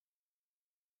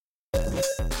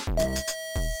All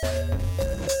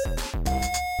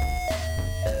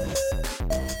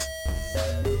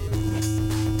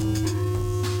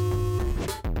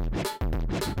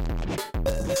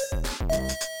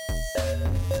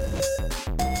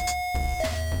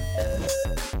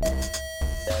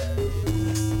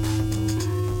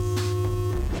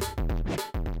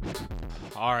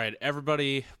right,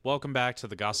 everybody, welcome back to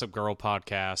the Gossip Girl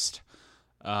podcast.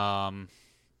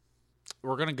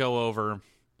 We're gonna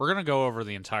go over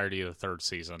the entirety of the third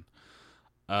season.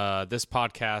 This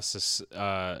podcast is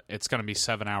it's gonna be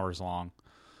 7 hours long.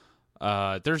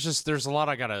 There's a lot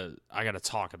I gotta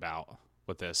talk about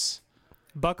with this.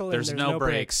 Buckle in. There's no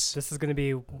breaks. This is gonna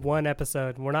be one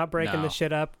episode. We're not breaking this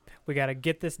shit up. We gotta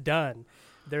get this done.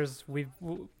 There's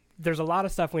a lot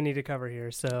of stuff we need to cover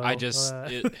here. So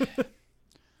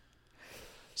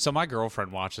So my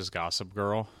girlfriend watches Gossip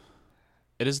Girl.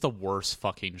 It is the worst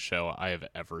fucking show I have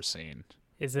ever seen.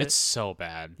 Is it? It's so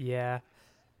bad. Yeah.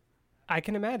 I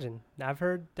can imagine. I've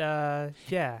heard,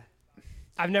 yeah.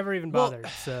 I've never even bothered,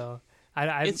 so...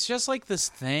 It's just like this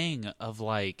thing of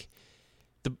like...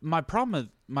 My problem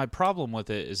with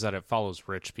it is that it follows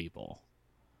rich people.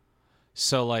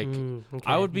 So like, okay,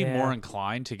 I would be more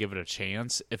inclined to give it a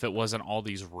chance if it wasn't all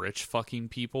these rich fucking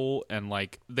people and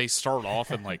like, they start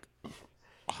off in like...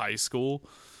 high school.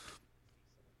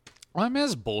 I mean,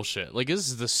 it's bullshit. Like, this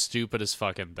is the stupidest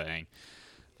fucking thing.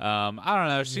 I don't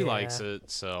know. She likes it,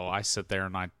 so I sit there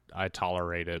and I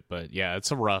tolerate it. But yeah,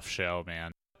 it's a rough show,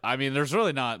 man. I mean, there's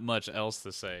really not much else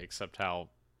to say except how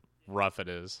rough it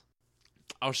is.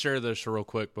 I'll share this real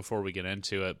quick before we get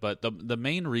into it. But the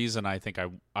main reason I think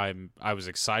I was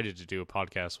excited to do a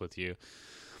podcast with you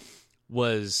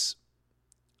was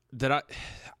that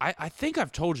I think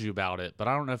I've told you about it, but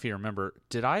I don't know if you remember.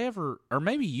 Did I ever, or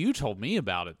maybe you told me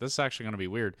about it. This is actually going to be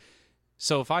weird.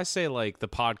 So if I say like the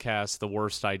podcast, the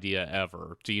worst idea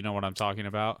ever, do you know what I'm talking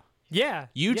about? Yeah.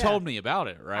 You told me about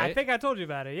it, right? I think I told you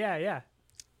about it. Yeah.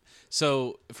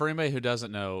 So for anybody who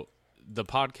doesn't know, the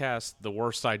podcast, The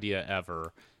Worst Idea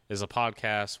Ever, is a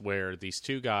podcast where these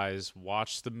two guys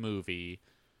watch the movie.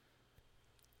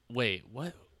 Wait,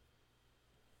 what?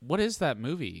 What is that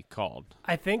movie called?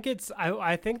 I think it's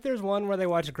I think there's one where they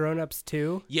watch Grown Ups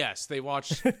 2. Yes, they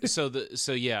watch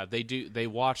they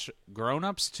watch Grown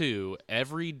Ups 2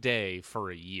 every day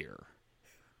for a year.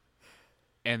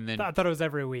 And then I thought it was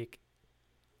every week.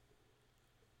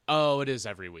 Oh, it is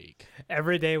every week.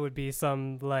 Every day would be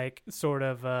some like sort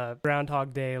of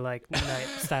Groundhog Day like night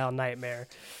style nightmare.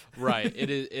 Right. It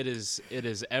is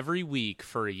every week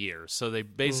for a year. So they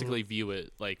basically view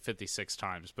it like 56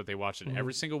 times, but they watch it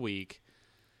every single week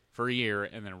for a year,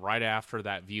 and then right after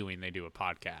that viewing they do a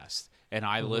podcast. And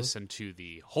I listened to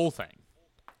the whole thing.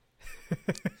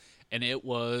 And it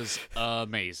was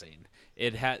amazing.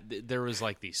 There was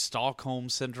like these Stockholm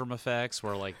syndrome effects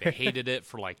where like they hated it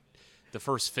for like the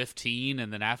first 15,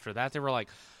 and then after that they were like,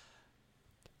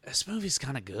 this movie's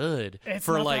kind of good. It's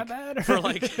for not like that bad.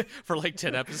 for like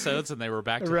 10 episodes, and they were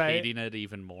back to hating it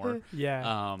even more.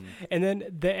 Yeah. And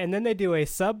then they do a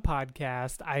sub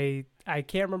podcast. I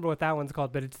can't remember what that one's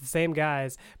called, but it's the same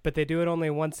guys, but they do it only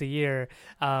once a year.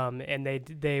 And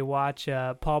they watch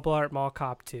Paul Blart Mall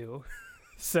Cop 2.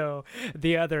 So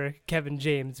the other Kevin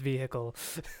James vehicle.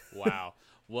 Wow.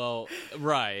 Well,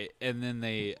 right, and then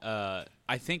they,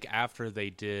 I think after they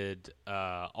did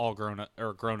All Grown Up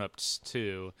or Grown Ups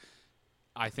 2,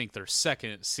 I think their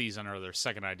second season or their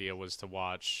second idea was to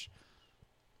watch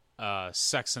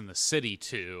Sex and the City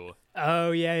 2.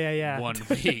 Oh yeah. 1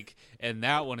 week, and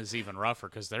that one is even rougher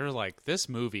because they're like, this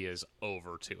movie is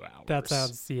over 2 hours.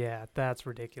 That's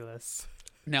ridiculous.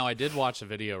 Now I did watch a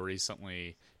video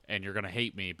recently. And you're going to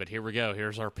hate me, but here we go.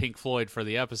 Here's our Pink Floyd for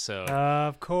the episode.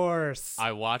 Of course.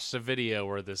 I watched a video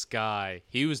where this guy,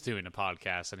 he was doing a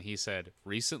podcast, and he said,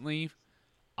 recently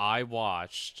I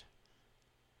watched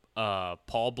Paul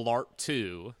Blart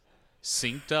 2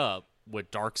 synced up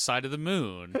with Dark Side of the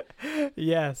Moon.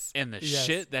 Yes. And the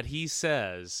shit that he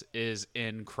says is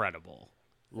incredible.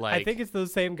 Like, I think it's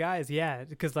those same guys, yeah,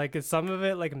 because like some of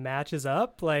it like matches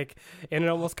up, like, and it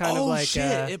almost kind of like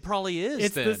shit, it probably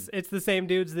is. It's the same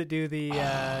dudes that do the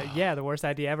the Worst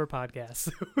Idea Ever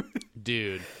podcast.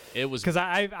 Dude, it was because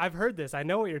I've heard this. I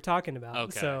know what you're talking about.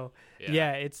 Okay. So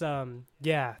it's Oh,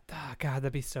 God,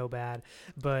 that'd be so bad.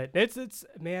 But it's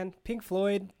man, Pink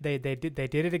Floyd, they did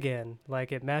it again.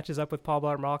 Like, it matches up with Paul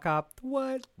Blart Mall Cop.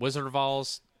 What? Wizard of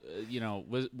Oz,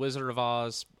 Wizard of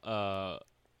Oz.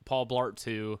 Paul Blart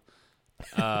 2,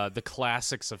 the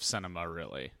classics of cinema,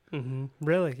 really. Mm-hmm.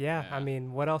 Really, yeah. I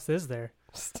mean, what else is there?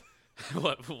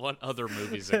 What other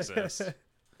movies exist?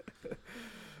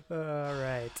 All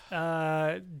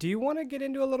right. Do you want to get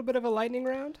into a little bit of a lightning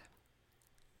round?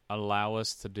 Allow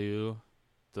us to do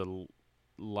the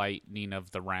lightning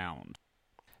of the round.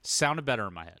 Sounded better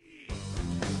in my head.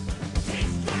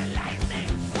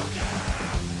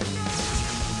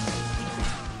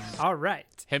 All right.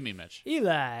 Hit me, Mitch.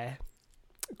 Eli,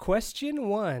 question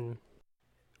 1.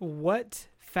 What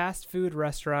fast food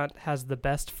restaurant has the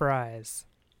best fries?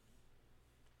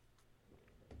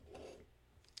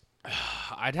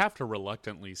 I'd have to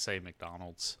reluctantly say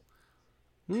McDonald's.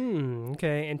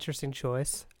 Okay, interesting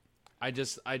choice. I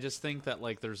just think that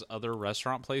like there's other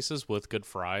restaurant places with good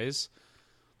fries,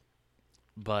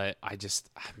 but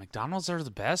McDonald's are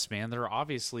the best, man. They're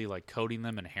obviously like coating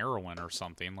them in heroin or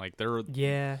something. Like they're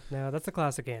Yeah, no, that's a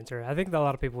classic answer. I think that a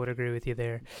lot of people would agree with you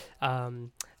there.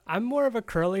 I'm more of a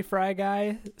curly fry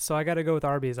guy, so I got to go with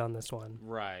Arby's on this one.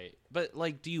 right. But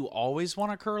like, do you always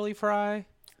want a curly fry?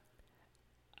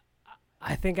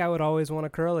 I think I would always want a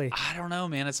curly. I don't know,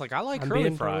 man. It's like I like I'm curly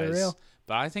being totally fries, real.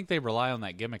 but I think they rely on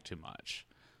that gimmick too much.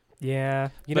 Yeah.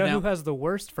 You But know now- who has the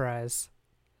worst fries?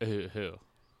 Who?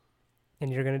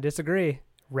 And you're going to disagree.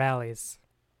 Rallies.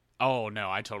 Oh no,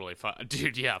 I totally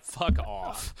dude. Yeah, fuck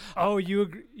off. Oh, you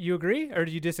agree or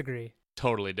do you disagree?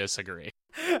 Totally disagree.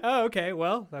 Oh, okay.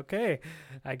 Well, okay.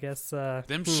 I guess Them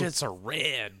shits are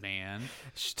red, man.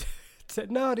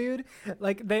 No, dude.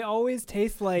 Like they always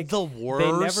taste like The worst.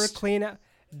 They never clean out.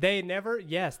 They never.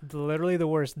 Yes, literally the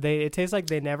worst. It tastes like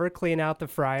they never clean out the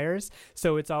fryers,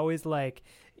 so it's always like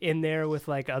in there with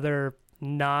like other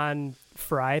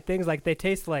non-fry things. Like they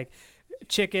taste like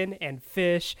chicken and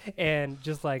fish and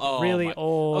just like really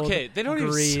old. Okay, they don't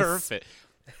grease. even serve it.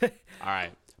 All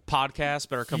right, podcast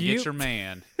better come You- get your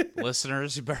man.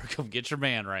 Listeners, you better come get your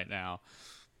man right now.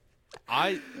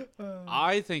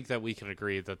 I think that we can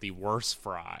agree that the worst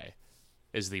fry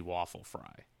is the waffle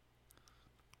fry.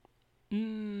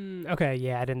 Okay,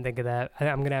 yeah, I didn't think of that.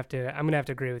 I'm gonna have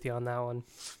to agree with you on that one.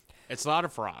 It's not a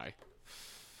fry.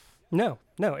 No,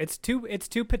 it's too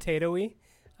potatoey.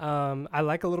 I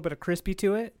like a little bit of crispy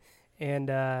to it, and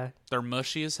They're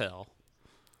mushy as hell.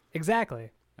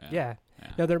 exactly. Yeah.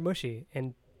 Yeah. No, they're mushy,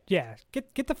 and yeah,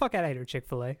 get the fuck out of here,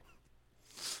 Chick-fil-A.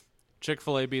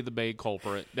 Chick-fil-A be the main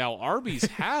culprit. Now Arby's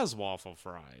has waffle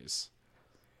fries.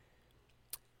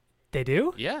 They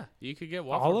do? Yeah, you could get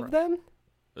waffle. All of them?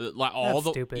 Like all That's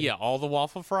the stupid. Yeah, all the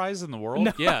waffle fries in the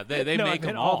world. Yeah, they no, make I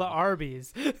meant them all the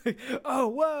Arby's. Oh,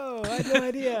 whoa! I had no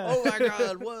idea. Oh my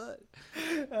god, what?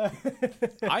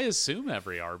 I assume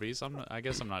every Arby's. I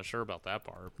guess I'm not sure about that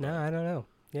part. No, but- I don't know.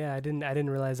 Yeah, I didn't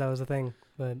realize that was a thing.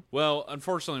 But Well,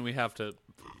 unfortunately, we have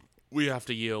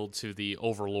to yield to the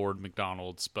overlord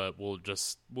McDonald's, but we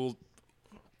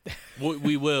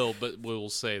will, but we'll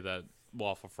say that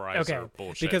waffle fries okay, are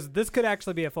bullshit. because this could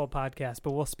actually be a full podcast,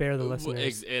 but we'll spare the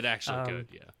listeners. It actually could,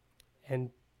 yeah.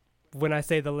 And when I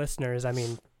say the listeners, I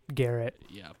mean Garrett.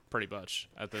 Yeah, pretty much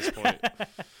at this point.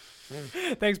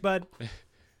 Thanks, bud.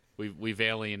 We've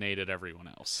alienated everyone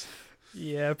else.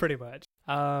 Yeah, pretty much.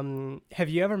 Have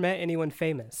you ever met anyone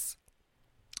famous?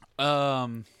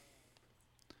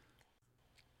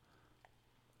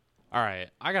 All right,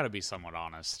 I got to be somewhat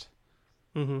honest.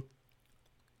 Mm-hmm.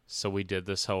 So we did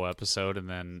this whole episode, and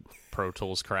then Pro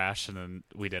Tools crashed, and then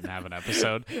we didn't have an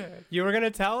episode. You were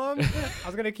gonna tell him? I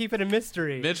was gonna keep it a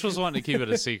mystery. Mitch was wanting to keep it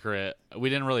a secret. We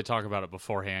didn't really talk about it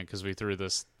beforehand because we threw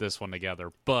this one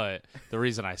together. But the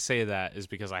reason I say that is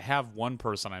because I have one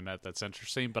person I met that's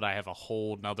interesting, but I have a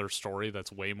whole nother story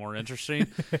that's way more interesting,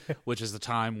 which is the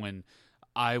time when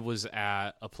I was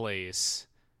at a place.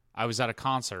 I was at a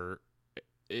concert.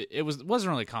 It wasn't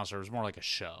really a concert. It was more like a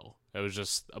show. It was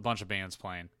just a bunch of bands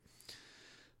playing.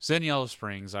 So in Yellow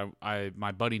Springs,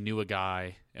 my buddy knew a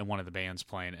guy in one of the bands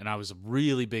playing, and I was a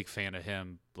really big fan of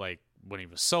him, like when he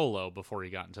was solo before he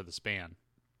got into this band.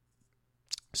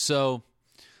 So,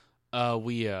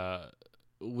 we go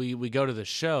to the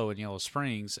show in Yellow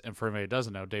Springs, and for anybody who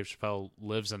doesn't know, Dave Chappelle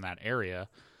lives in that area.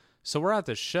 So we're at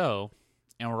this show,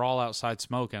 and we're all outside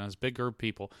smoking. It's a big group of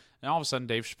people, and all of a sudden,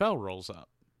 Dave Chappelle rolls up.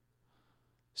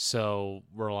 So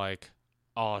we're like,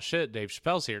 "Oh shit, Dave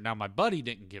Chappelle's here." Now my buddy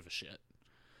didn't give a shit.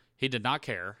 He did not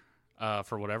care,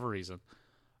 for whatever reason.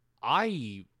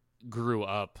 I grew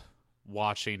up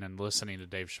watching and listening to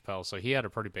Dave Chappelle, so he had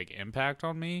a pretty big impact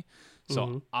on me.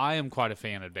 So I am quite a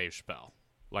fan of Dave Chappelle.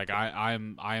 Like I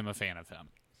am a fan of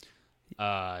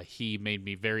him. He made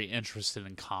me very interested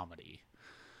in comedy.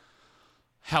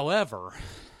 However,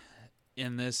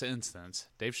 in this instance,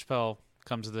 Dave Chappelle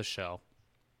comes to this show,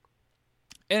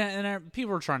 and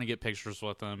people are trying to get pictures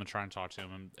with him and trying to talk to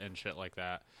him and shit like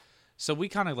that. So we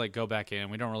kind of like go back in.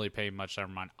 We don't really pay much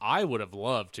mind. I would have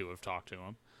loved to have talked to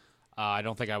him. I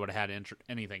don't think I would have had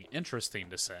anything interesting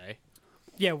to say.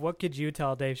 Yeah, what could you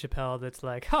tell Dave Chappelle that's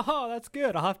like, oh, that's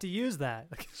good, I'll have to use that?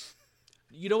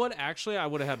 You know what? Actually, I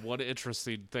would have had one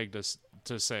interesting thing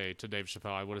to say to Dave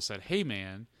Chappelle. I would have said, hey,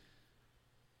 man,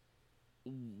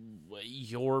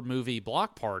 your movie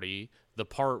Block Party, the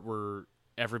part where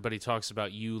everybody talks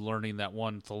about you learning that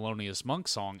one Thelonious Monk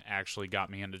song actually got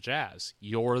me into jazz.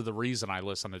 You're the reason I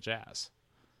listen to jazz.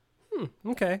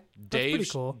 Okay. That's pretty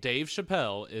cool. Dave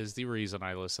Chappelle is the reason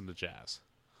I listen to jazz.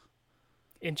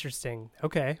 Interesting.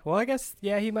 Okay. Well, I guess,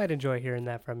 yeah, he might enjoy hearing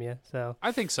that from you. So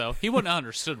I think so. He wouldn't have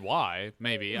understood why,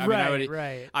 maybe.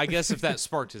 Right. I guess if that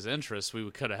sparked his interest, we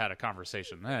could have had a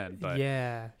conversation then. But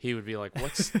yeah, he would be like,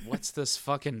 what's this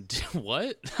fucking...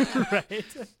 what? Right.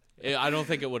 I don't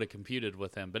think it would have computed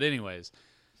with him. But anyways,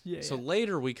 so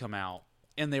later we come out,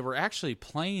 and they were actually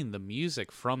playing the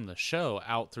music from the show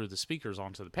out through the speakers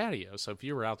onto the patio. So if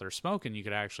you were out there smoking, you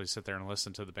could actually sit there and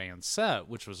listen to the band's set,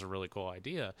 which was a really cool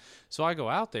idea. So I go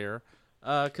out there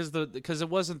because it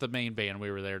wasn't the main band we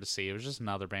were there to see. It was just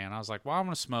another band. I was like, well, I'm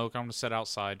going to smoke. I'm going to sit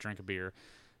outside, drink a beer,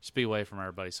 just be away from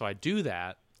everybody. So I do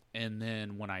that. And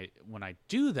then when I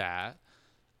do that,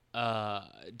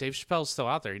 Dave Chappelle's still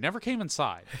out there. He never came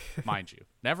inside, mind you.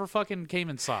 Never fucking came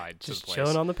inside to just the place.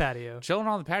 chilling on the patio. Chilling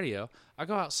on the patio. I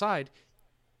go outside.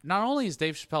 Not only is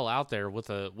Dave Chappelle out there with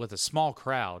a small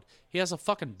crowd, he has a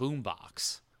fucking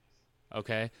boombox.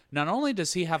 Okay? Not only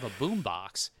does he have a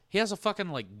boombox, he has a fucking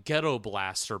like ghetto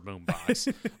blaster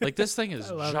boombox. Like this thing is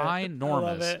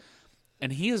ginormous.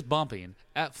 And he is bumping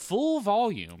at full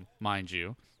volume, mind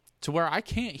you, to where I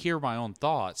can't hear my own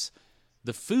thoughts.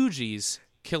 The Fugees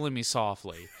Killing Me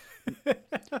Softly.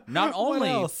 Not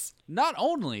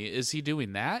only is he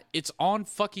doing that, it's on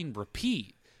fucking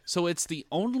repeat. So it's the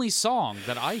only song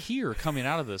that I hear coming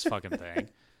out of this fucking thing.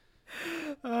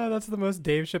 That's the most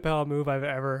Dave Chappelle move I've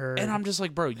ever heard. And I'm just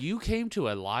like, bro, you came to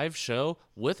a live show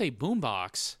with a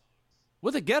boombox,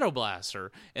 with a ghetto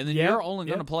blaster, and then you're only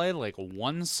going to play like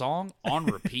one song on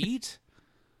repeat?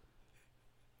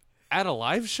 At a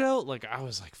live show? Like, I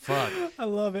was like, fuck. I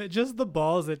love it. Just the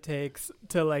balls it takes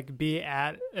to, like, be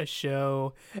at a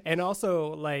show and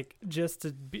also, like, just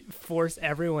to force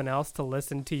everyone else to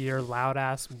listen to your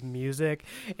loud-ass music.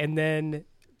 And then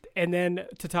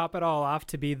to top it all off,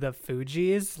 to be the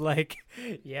Fugees. Like,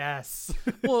 yes.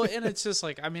 Well, and it's just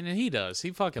like, I mean, and he does.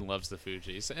 He fucking loves the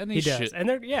Fugees. And he does. And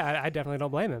I definitely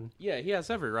don't blame him. Yeah, he has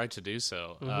every right to do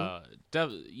so.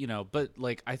 But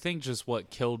like, I think just what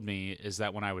killed me is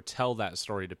that when I would tell that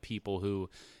story to people who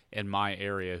in my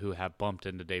area who have bumped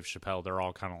into Dave Chappelle, they're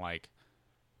all kind of like,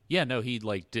 yeah, no, he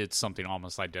like did something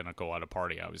almost identical at a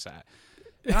party I was at.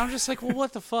 And I'm just like, well,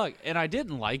 what the fuck? And I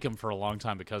didn't like him for a long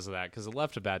time because of that, because it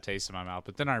left a bad taste in my mouth.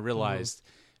 But then I realized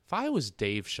if I was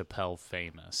Dave Chappelle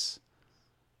famous,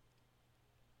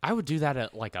 I would do that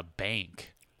at like a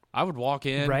bank. I would walk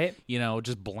in, right?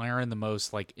 Just blaring the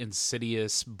most like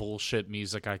insidious bullshit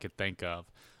music I could think of.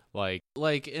 Like,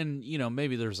 and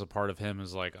maybe there's a part of him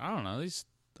is like, I don't know,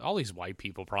 all these white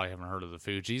people probably haven't heard of the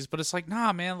Fugees, but it's like,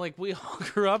 nah, man, like we all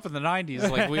grew up in the 90s.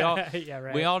 Like we all,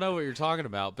 right. We all know what you're talking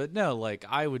about. But no, like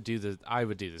I would do the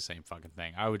same fucking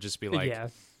thing. I would just be like,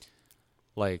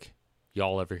 like,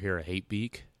 y'all ever hear of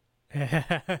Hatebeak?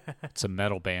 It's a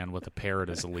metal band with a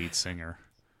parrot as a lead singer.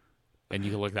 And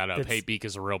you can look that up. Hatebeak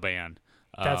is a real band.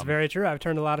 That's very true. I've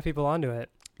turned a lot of people onto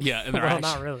it. Yeah. And they're well,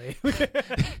 not really.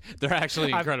 They're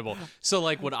actually incredible. So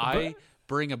like, would I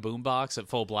bring a boombox at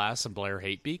full blast and blare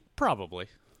Hatebeak? Probably.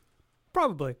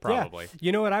 Yeah.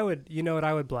 You know what I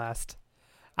would blast?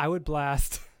 I would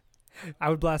blast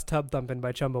Tub Thumpin'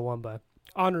 by Chumbawamba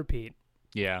on repeat.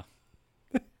 Yeah.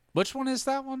 Which one is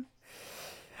that one?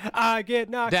 I get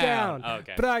knocked down.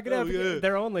 Okay. But I get up. Yeah.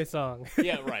 Their only song.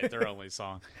 Yeah, right. Their only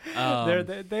song.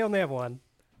 They only have one.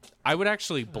 I would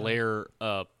actually blare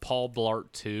Paul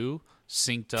Blart 2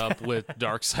 synced up with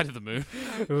Dark Side of the Moon.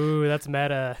 Ooh, that's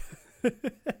meta.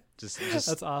 Just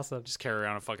that's awesome. Just carry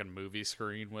around a fucking movie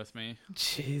screen with me.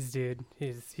 Jeez, dude,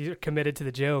 he's committed to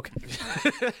the joke.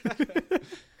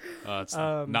 It's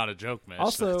not a joke, Mitch.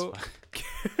 Also,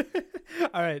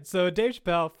 all right. So Dave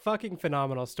Chappelle, fucking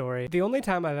phenomenal story. The only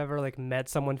time I've ever like met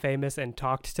someone famous and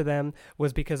talked to them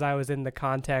was because I was in the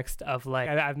context of like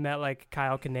I've met like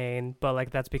Kyle Kinane, but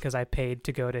like that's because I paid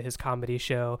to go to his comedy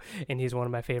show, and he's one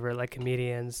of my favorite like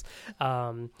comedians.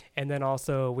 And then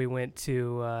also we went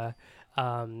to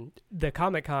the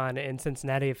Comic-Con in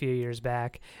Cincinnati a few years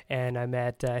back, and I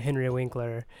met Henry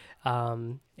Winkler,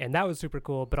 and that was super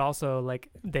cool, but also like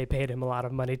they paid him a lot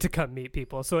of money to come meet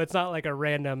people, so it's not like a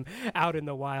random out in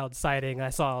the wild sighting. I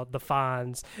saw the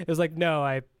Fonz. It was like, no,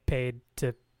 I paid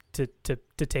to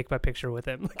to take my picture with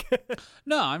him.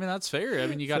 No, I mean that's fair. I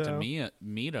mean you got So- to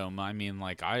meet him. I mean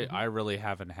like I really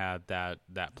haven't had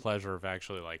that pleasure of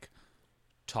actually like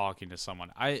talking to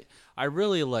someone. I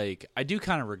really like I do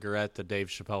kind of regret the Dave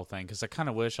Chappelle thing because I kind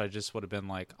of wish I just would have been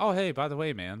like, oh hey, by the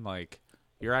way, man, like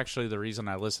you're actually the reason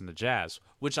I listen to jazz,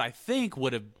 which I think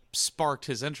would have sparked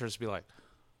his interest to be like,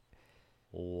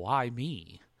 why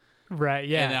me? Right.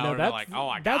 Yeah. And now No, we're that's like, oh,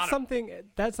 I that's got him. something.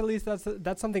 That's at least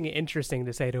that's something interesting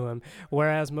to say to him.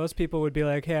 Whereas most people would be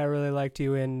like, "Hey, I really liked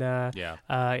you in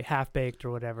Half Baked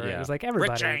or whatever." Yeah. It was like Rick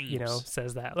everybody, James.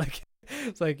 says that. Like,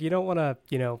 it's like you don't want to,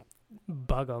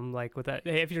 bug them like with that.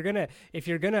 Hey, if you're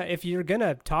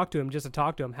gonna talk to him, just to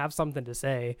talk to him, have something to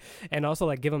say, and also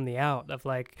like give him the out of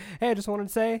like, "Hey, I just wanted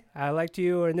to say I liked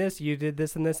you or this. You did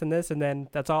this and this and this, and then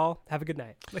that's all. Have a good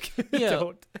night." Like, Yeah.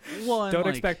 don't One, don't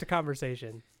like, expect a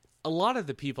conversation. a lot of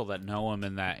the people that know him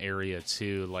in that area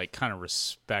too, like kind of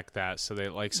respect that. So they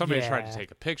like somebody tried to Yeah.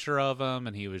 take a picture of him,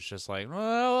 and he was just like,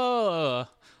 whoa.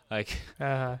 Like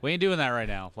we ain't doing that right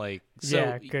now. Like, so,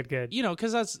 yeah, good.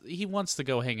 because he wants to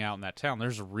go hang out in that town.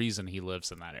 There's a reason he lives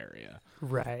in that area,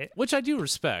 Right. which I do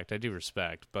respect.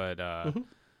 But I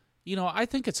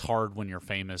think it's hard when you're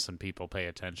famous and people pay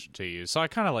attention to you. So I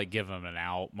kind of like give him an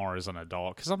out more as an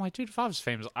adult because I'm like, dude, if I was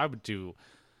famous, I would be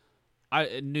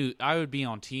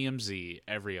on TMZ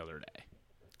every other day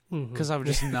because I would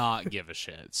just not give a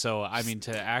shit. So I mean,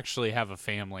 to actually have a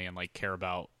family and like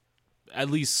at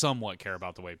least somewhat care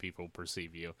about the way people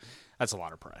perceive you, that's a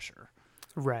lot of pressure.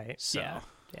 Right. So,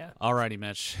 Yeah. alrighty,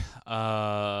 Mitch.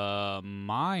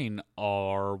 Mine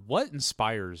are, what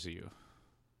inspires you?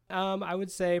 I would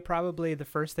say probably the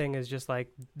first thing is just like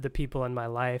the people in my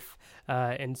life,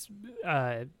 and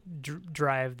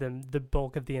drive them the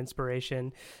bulk of the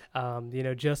inspiration.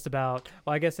 Just about.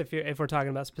 Well, I guess if we're talking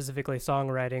about specifically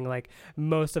songwriting, like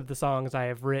most of the songs I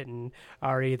have written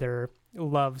are either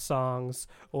love songs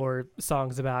or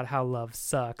songs about how love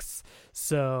sucks.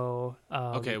 So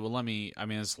Okay, well,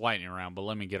 it's lightning around, but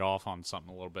let me get off on something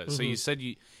a little bit. So you said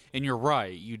and you're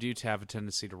right, you do have a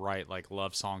tendency to write like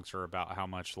love songs are about how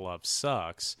much love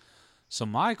sucks. So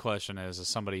my question is, as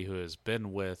somebody who has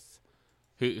been with,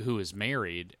 who is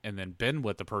married and then been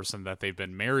with the person that they've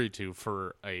been married to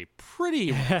for a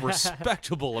pretty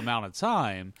respectable amount of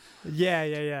time.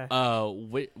 Yeah.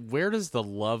 Where does the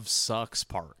love sucks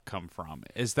part come from?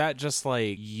 Is that just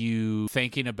like you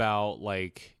thinking about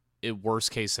like a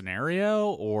worst case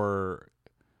scenario, or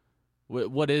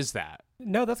what is that?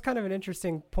 No, that's kind of an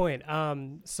interesting point.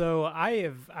 So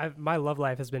my love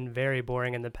life has been very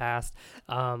boring in the past.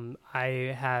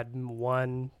 I had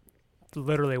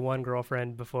literally one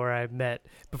girlfriend before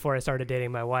I started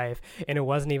dating my wife, and it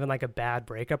wasn't even like a bad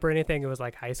breakup or anything. It was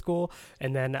like high school,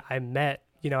 and then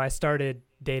I started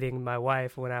dating my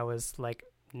wife when I was like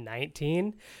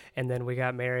 19, and then we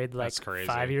got married like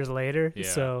 5 years later. Yeah.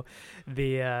 So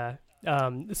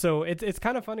so it's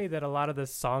kind of funny that a lot of the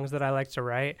songs that I like to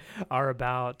write are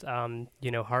about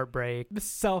heartbreak,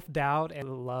 self-doubt,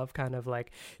 and love kind of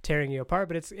like tearing you apart,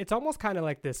 but it's almost kind of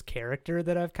like this character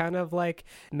that I've kind of like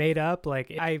made up.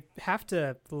 Like I have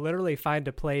to literally find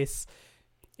a place.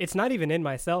 It's not even in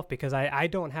myself because I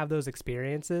don't have those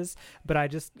experiences, but I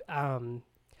just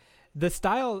the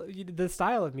style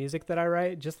of music that I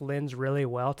write just lends really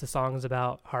well to songs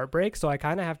about heartbreak. So I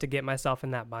kind of have to get myself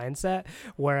in that mindset.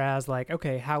 Whereas like,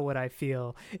 okay, how would I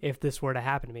feel if this were to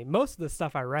happen to me? Most of the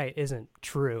stuff I write isn't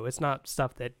true. It's not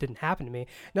stuff that didn't happen to me.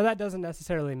 Now that doesn't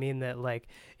necessarily mean that like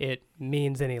it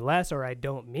means any less or I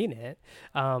don't mean it.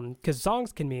 'Cause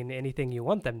songs can mean anything you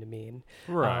want them to mean.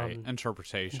 Right.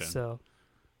 Interpretation. So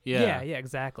yeah,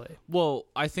 exactly. Well,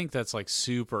 I think that's like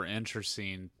super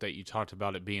interesting that you talked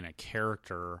about it being a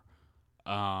character,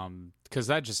 because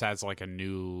that just adds like a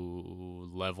new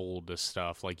level to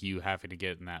stuff, like you having to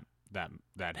get in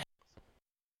that.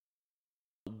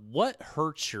 What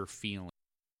hurts your feelings?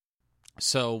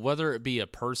 So whether it be a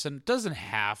person, it doesn't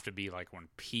have to be like when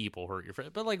people hurt your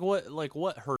feelings, but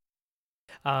what hurts?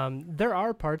 There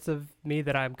are parts of me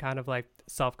that I'm kind of like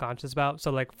self-conscious about. So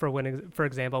like for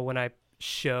example, when I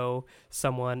show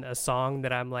someone a song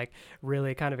that I'm like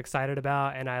really kind of excited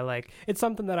about, and I like it's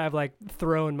something that I've like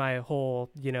thrown my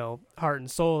whole heart and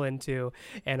soul into,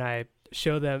 and I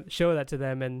show that to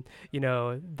them, and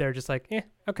they're just like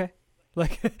okay,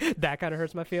 like that kind of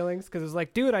hurts my feelings because it's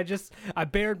like, dude, I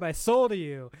bared my soul to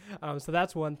you. So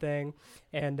that's one thing.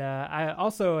 And I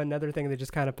also, another thing that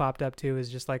just kind of popped up too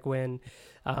is just like when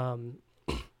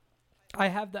I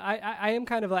have I have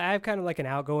kind of like an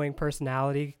outgoing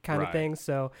personality kind of thing.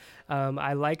 So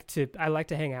I like to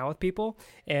hang out with people,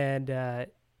 and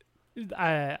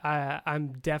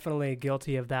I'm definitely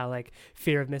guilty of that, like,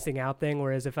 fear of missing out thing.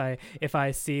 Whereas if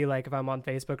I see, like, if I'm on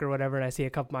Facebook or whatever and I see a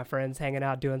couple of my friends hanging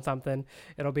out doing something,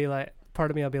 it'll be like,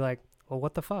 part of me will be like, well,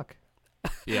 what the fuck?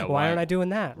 Yeah, why aren't I doing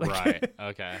that? Like, Right.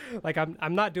 Okay. like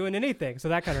I'm not doing anything. So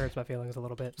that kind of hurts my feelings a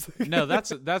little bit. No,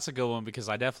 that's a good one because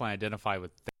I definitely identify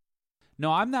with.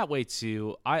 No, I'm that way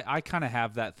too. I kind of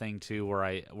have that thing too where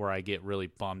I get really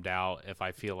bummed out if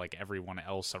I feel like everyone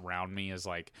else around me is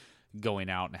like going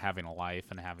out and having a life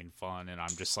and having fun, and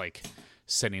I'm just like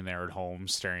sitting there at home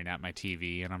staring at my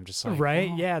TV, and I'm just like, right?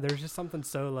 oh, Yeah, there's just something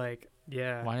so, like,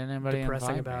 why didn't anybody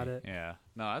depressing invite about me? it. Yeah,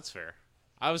 no, that's fair.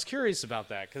 I was curious about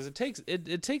that because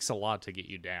it takes a lot to get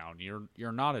you down.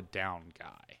 You're not a down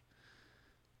guy.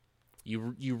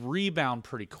 You rebound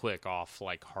pretty quick off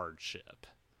like hardship.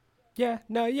 Yeah,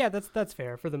 no, yeah, that's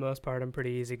fair. For the most part, I'm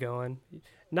pretty easygoing.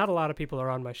 Not a lot of people are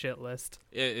on my shit list,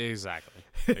 Exactly.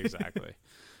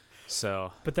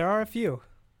 So but there are a few.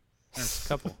 there's a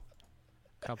couple.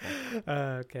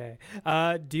 Okay.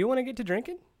 Do you want to get to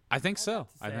drinking? I think so.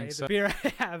 The beer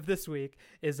I have this week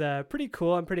is pretty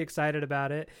cool. I'm pretty excited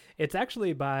about it. It's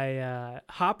actually by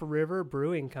Hop River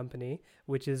Brewing Company,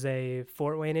 which is a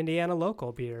Fort Wayne, Indiana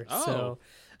local beer. Oh, so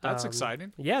that's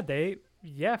exciting.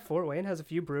 Yeah, Fort Wayne has a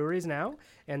few breweries now,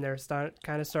 and they're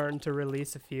kind of starting to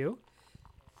release a few.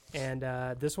 And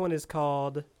this one is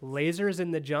called Lasers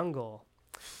in the Jungle,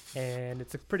 and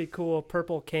it's a pretty cool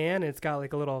purple can. It's got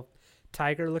like a little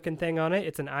tiger-looking thing on it.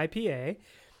 It's an IPA.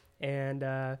 And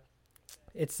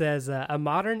it says, a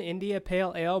modern India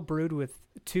Pale Ale brewed with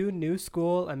 2 new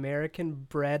school American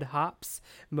bred hops,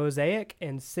 Mosaic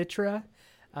and Citra.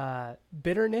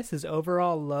 Bitterness is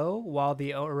overall low, while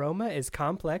the aroma is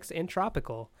complex and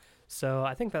tropical. So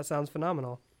I think that sounds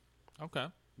phenomenal. Okay.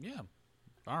 Yeah.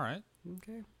 All right.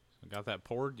 Okay. Got that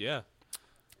poured. Yeah.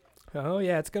 Oh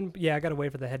yeah, I gotta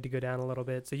wait for the head to go down a little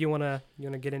bit. So you wanna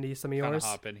get into some of Kind of yours?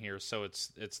 hop in here. So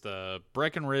it's the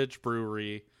Breckenridge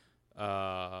Brewery,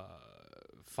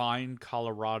 Fine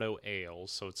Colorado Ale.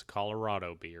 So it's a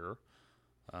Colorado beer,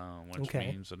 which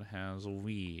means it has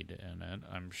weed in it.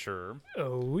 I'm sure.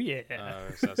 Oh yeah.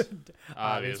 So that's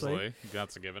obviously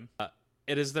that's a given.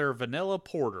 It is their vanilla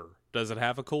porter. Does it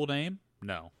have a cool name?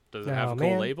 No. Does it have a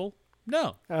cool label?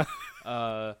 No.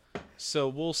 So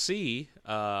we'll see.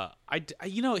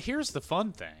 Here's the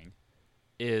fun thing,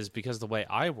 is because the way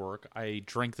I work, I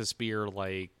drank this beer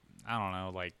like, I don't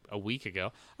know, like a week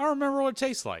ago. I don't remember what it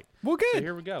tastes like. Well, good. So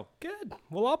here we go. Good.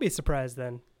 Well, I'll be surprised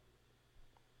then.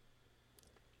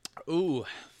 Ooh.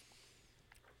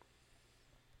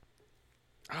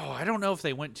 Oh, I don't know if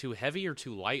they went too heavy or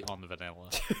too light on the vanilla.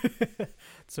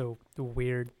 So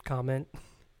weird comment.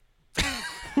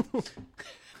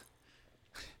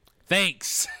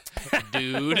 Thanks,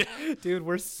 dude. Dude,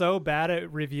 we're so bad at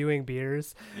reviewing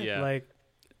beers. Yeah. Like,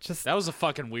 just That was a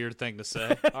fucking weird thing to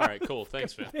say. All right, cool.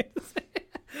 Thanks, man.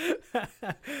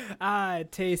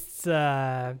 it tastes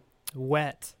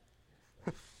wet.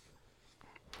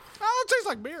 Oh, it tastes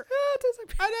like beer. It tastes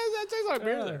like It tastes like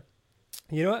beer there.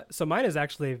 You know what? So mine is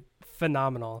actually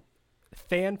phenomenal.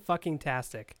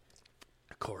 Fan-fucking-tastic.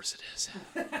 Of course it is.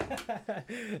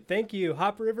 Thank you,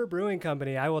 Hop River Brewing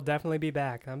Company. I will definitely be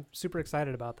back. I'm super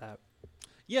excited about that.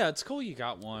 Yeah, it's cool you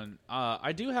got one.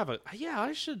 I do have a. Yeah,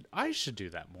 I should do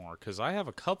that more because I have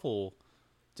a couple.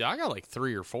 Dude, I got like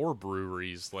 3 or 4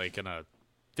 breweries like in a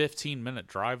 15-minute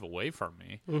drive away from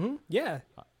me. Mm-hmm. Yeah.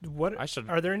 What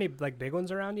are there any like big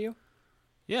ones around you?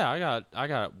 Yeah, I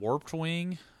got Warped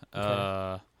Wing.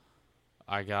 Okay.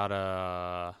 I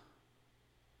got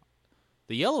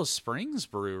the Yellow Springs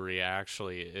Brewery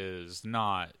actually is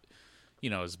not,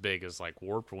 as big as like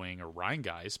Warped Wing or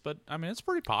Rheingeist, but I mean it's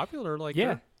pretty popular. Like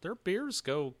their beers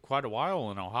go quite a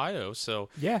while in Ohio. So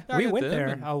yeah, we went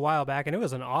there a while back, and it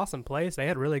was an awesome place. They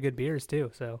had really good beers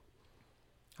too. So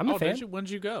I'm a fan. When'd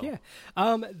you go? Yeah,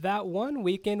 that one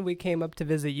weekend we came up to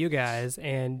visit you guys,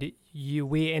 and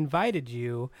we invited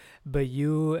you, but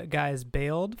you guys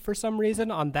bailed for some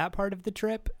reason on that part of the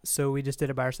trip, so we just did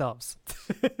it by ourselves.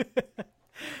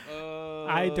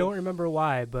 I don't remember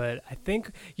why, but I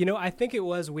think it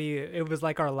was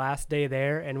like our last day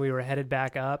there, and we were headed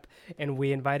back up, and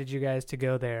we invited you guys to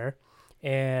go there,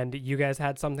 and you guys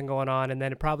had something going on, and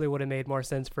then it probably would have made more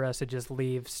sense for us to just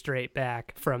leave straight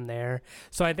back from there.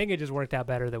 So I think it just worked out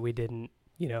better that we didn't,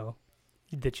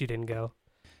 that you didn't go.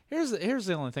 Here's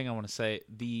the only thing I want to say.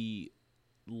 The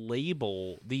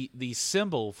label, the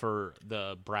symbol for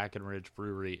the Breckenridge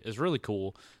Brewery is really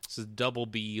cool. It's a double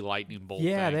B lightning bolt.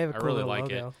 Yeah, thing. they have a cool I really little like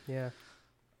logo. it.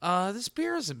 Yeah. This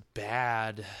beer isn't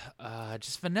bad.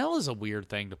 Just vanilla is a weird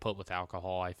thing to put with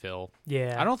alcohol, I feel.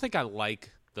 Yeah. I don't think I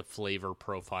like the flavor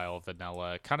profile of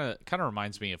vanilla. Kind of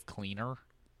reminds me of Cleaner.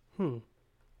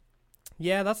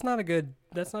 Yeah, that's not a good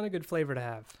flavor to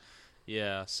have.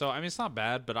 Yeah, so I mean it's not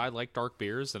bad, but I like dark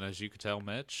beers, and as you could tell,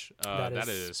 Mitch, that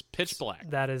is pitch black.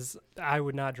 I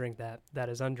would not drink that. That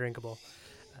is undrinkable.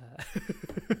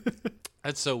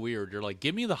 That's so weird. You're like,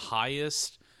 give me the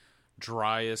highest,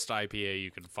 driest IPA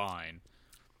you can find,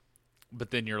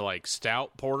 but then you're like,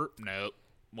 stout porter, nope,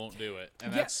 won't do it,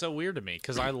 and that's so weird to me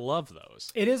because I love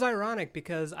those. It is ironic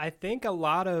because I think a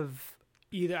lot of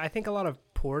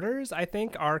porters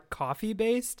are coffee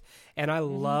based, and I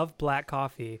love black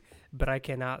coffee, but I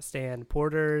cannot stand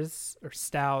porters or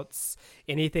stouts,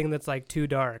 anything that's like too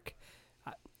dark.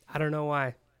 I don't know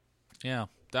why. Yeah.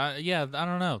 I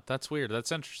don't know. That's weird. That's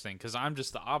interesting because I'm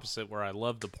just the opposite where I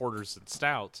love the porters and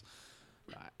stouts.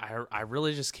 I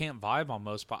really just can't vibe on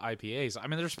most IPAs. I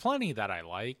mean, there's plenty that I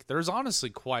like. There's honestly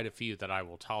quite a few that I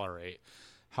will tolerate.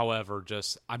 However,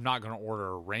 just I'm not going to order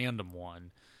a random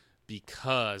one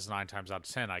because 9 times out of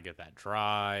 10 I get that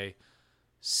dry,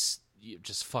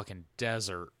 just fucking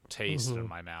desert taste in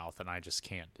my mouth, and I just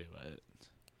can't do it.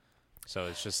 So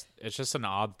it's just an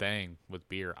odd thing with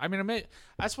beer. I mean,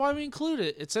 that's why we include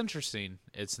it. It's interesting.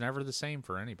 It's never the same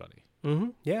for anybody.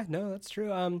 Yeah, no, that's true.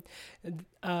 No,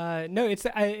 it's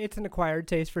an acquired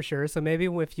taste for sure. So maybe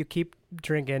if you keep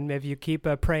drinking, maybe you keep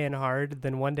praying hard,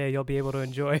 then one day you'll be able to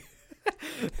enjoy.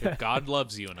 If God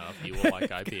loves you enough, you will like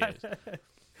IPAs.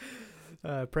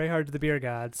 Pray hard to the beer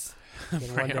gods.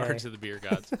 Pray hard to the beer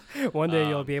gods. One day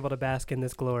you'll be able to bask in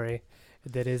this glory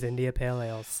that is India Pale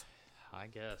Ales. I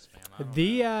guess,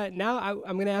 man. Now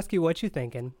I'm going to ask you what you're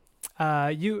thinking.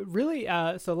 You really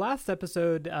so last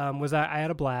episode was I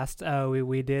had a blast.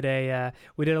 We did a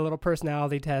little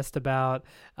personality test about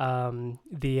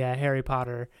the Harry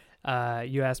Potter.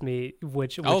 You asked me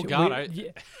which oh God,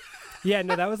 yeah,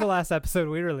 no, that was the last episode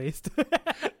we released.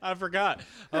 I forgot.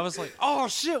 I was like, oh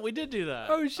shit, we did do that.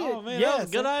 Oh shit, oh man, that was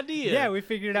a good idea. Yeah, we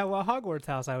figured out what Hogwarts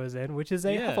house I was in, which is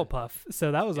a Hufflepuff.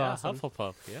 So that was awesome.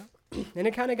 Hufflepuff, yeah. And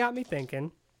it kind of got me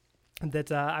thinking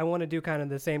that I want to do kind of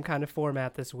the same kind of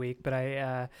format this week,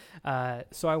 but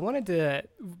so I wanted to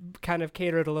kind of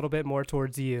cater it a little bit more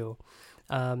towards you.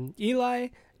 Eli,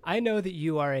 I know that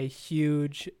you are a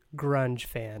huge grunge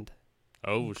fan.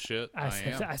 Oh shit, I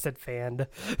am. I said fan.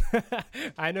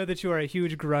 I know that you are a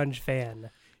huge grunge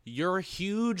fan. You're a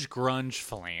huge grunge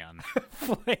fan.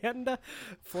 Flan.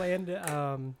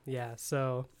 Yeah.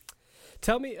 So,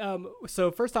 tell me.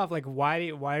 So first off, like, why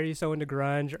are you so into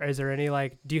grunge? Or is there any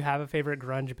do you have a favorite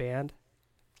grunge band?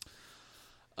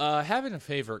 Having a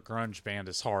favorite grunge band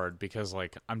is hard because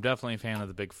I'm definitely a fan of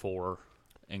the Big Four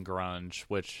in grunge,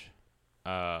 which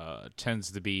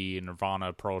tends to be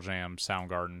Nirvana, Pearl Jam,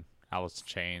 Soundgarden, Alice in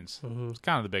Chains. It's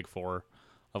kind of the Big Four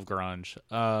of grunge.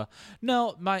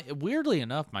 No, weirdly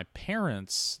enough, my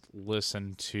parents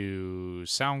listened to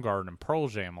Soundgarden and Pearl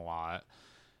Jam a lot,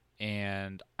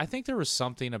 and I think there was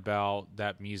something about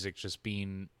that music just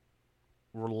being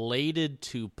related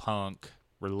to punk,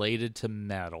 related to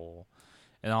metal,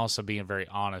 and also being very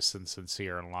honest and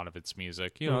sincere in a lot of its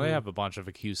music. You know, they have a bunch of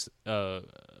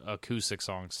acoustic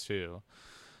songs too.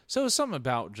 So it's something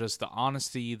about just the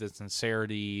honesty, the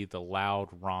sincerity, the loud,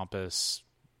 rompous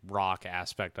rock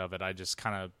aspect of it. I just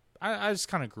kind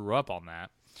of grew up on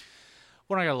that.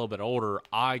 When I got a little bit older,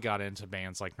 I got into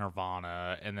bands like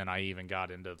Nirvana, and then I even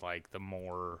got into the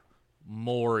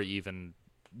more even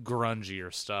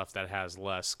grungier stuff that has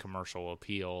less commercial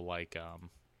appeal, like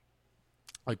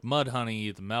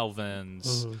Mudhoney, the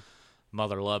Melvins,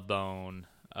 Mother Love Bone.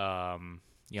 A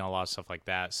lot of stuff like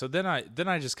that. So then I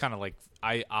just kind of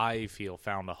I feel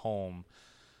found a home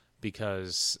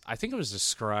because I think it was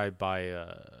described by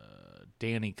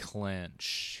Danny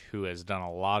Clinch, who has done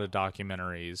a lot of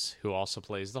documentaries, who also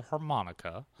plays the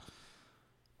harmonica.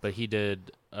 But he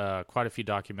did quite a few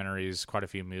documentaries, quite a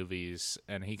few movies,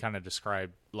 and he kind of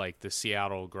described the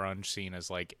Seattle grunge scene as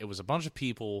it was a bunch of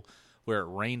people where it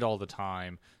rained all the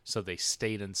time, so they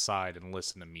stayed inside and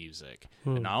listened to music.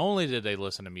 And not only did they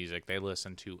listen to music, they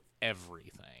listened to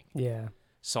everything. Yeah.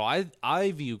 So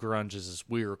I view grunge as this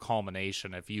weird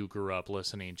culmination. If you grew up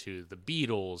listening to the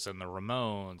Beatles and the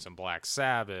Ramones and Black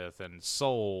Sabbath and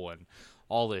soul and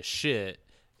all this shit,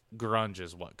 grunge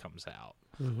is what comes out.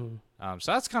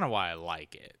 So that's kind of why I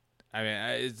like it. I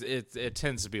mean, it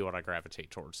tends to be what I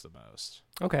gravitate towards the most.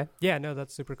 Okay. Yeah, no,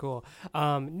 that's super cool.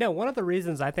 No, one of the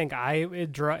reasons I think I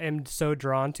am so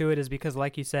drawn to it is because,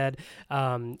 like you said,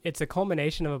 it's a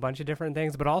culmination of a bunch of different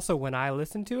things, but also when I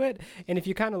listen to it, and if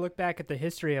you kind of look back at the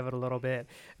history of it a little bit,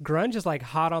 grunge is like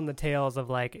hot on the tails of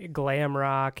like glam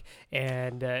rock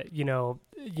and,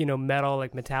 metal,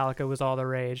 like Metallica was all the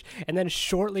rage. And then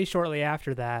shortly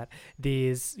after that,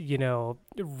 these,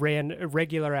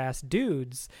 regular ass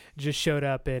dudes just showed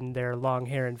up in their long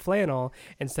hair and flannel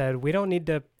and said, we don't need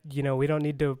to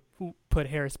put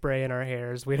hairspray in our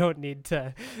hairs. We don't need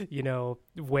to,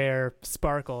 wear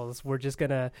sparkles. We're just going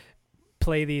to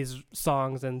play these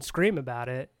songs and scream about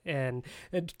it. And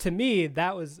to me,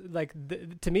 that was like,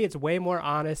 to me, it's way more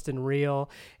honest and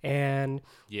real. And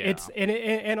it's,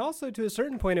 and also to a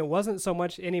certain point, it wasn't so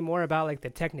much anymore about like the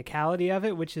technicality of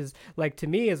it, which is like, to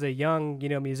me as a young,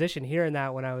 musician hearing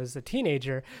that when I was a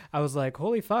teenager, I was like,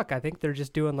 holy fuck, I think they're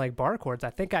just doing like bar chords. I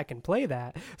think I can play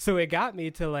that. So it got me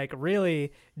to like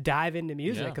really dive into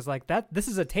music because like this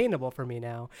is attainable for me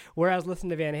now. Whereas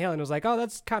listening to Van Halen, it was like, oh,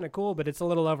 that's kind of cool, but it's a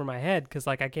little over my head because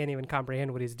like I can't even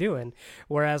comprehend what he's doing.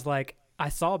 Whereas like I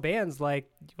saw bands like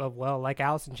like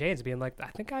Alice in Chains being like, I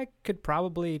think I could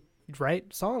probably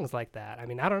write songs like that. I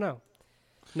mean, I don't know.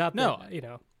 Not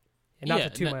to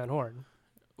toot my own horn.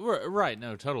 Right,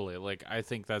 no, totally. Like I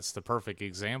think that's the perfect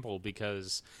example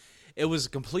because it was a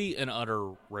complete and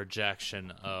utter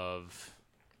rejection of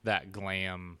that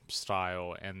glam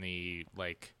style and the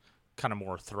like kind of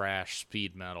more thrash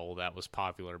speed metal that was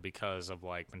popular because of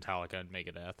like Metallica and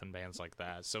Megadeth and bands like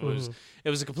that. So it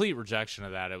was a complete rejection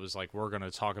of that. It was like, we're going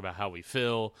to talk about how we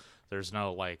feel. There's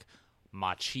no like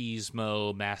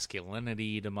machismo,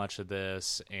 masculinity to much of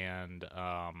this. And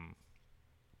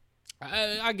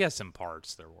I guess in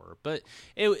parts there were, but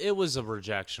it was a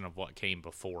rejection of what came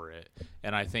before it.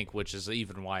 And I think, which is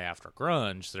even why after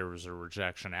grunge, there was a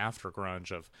rejection after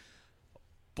grunge of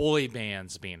boy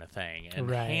bands being a thing and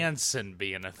Hanson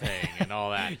being a thing and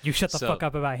all that. You shut the fuck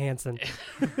up about Hanson.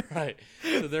 Right.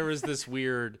 So there was this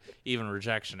weird even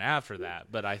rejection after that.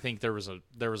 But I think there was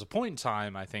a point in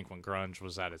time, I think, when grunge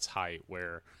was at its height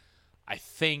where I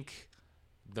think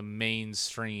the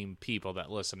mainstream people that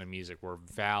listen to music were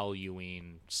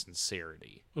valuing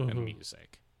sincerity in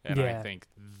music. And I think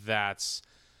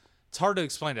it's hard to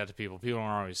explain that to people. People don't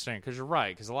always understand because you're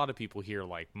right. Because a lot of people hear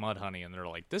like Mudhoney and they're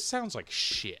like, "This sounds like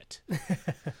shit."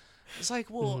 It's like,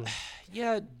 well,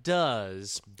 yeah, it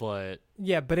does, but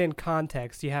but in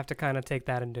context, you have to kind of take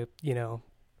that into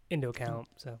account.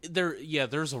 So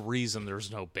there's a reason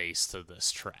there's no bass to this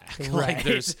track. Right.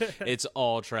 Like it's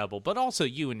all treble, but also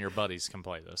you and your buddies can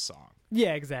play this song.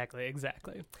 Yeah, exactly.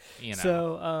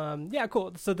 So,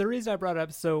 cool. So the reason I brought it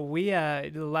up, so we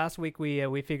last week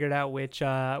we figured out which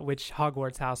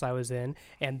Hogwarts house I was in,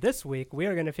 and this week we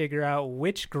are going to figure out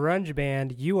which grunge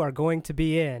band you are going to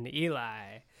be in,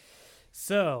 Eli.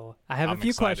 So I have a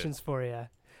few questions for you.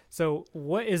 So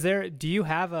what is there? Do you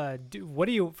have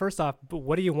first off,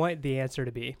 what do you want the answer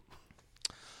to be?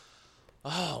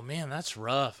 Oh man, that's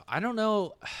rough. I don't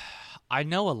know. I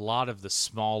know a lot of the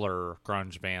smaller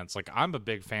grunge bands. Like I'm a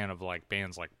big fan of like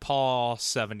bands like Paw,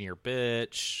 7 Year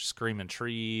Bitch, Screaming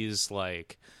Trees,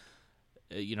 like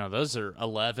those are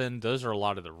 11. Those are a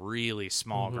lot of the really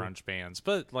small grunge bands,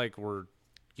 but like we're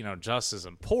just as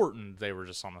important. They were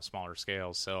just on a smaller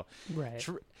scale. So right.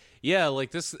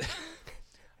 Like this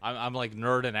I'm like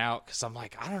nerding out because I'm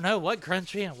like, I don't know what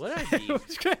grunge band would I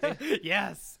be.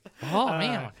 Yes. Oh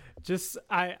man.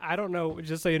 I don't know.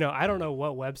 Just so you know, I don't know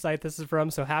what website this is from.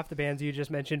 So half the bands you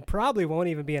just mentioned probably won't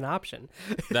even be an option.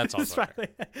 That's also probably,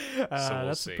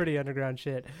 that's pretty underground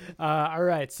shit. All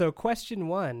right. So question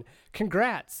 1.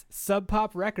 Congrats. Sub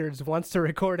Pop Records wants to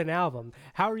record an album.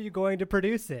 How are you going to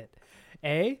produce it?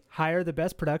 A, hire the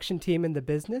best production team in the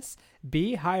business.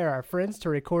 B, hire our friends to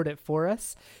record it for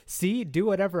us. C, do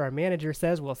whatever our manager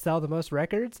says will sell the most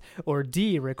records. Or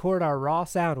D, record our raw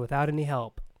sound without any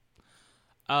help.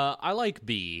 I like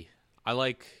B. I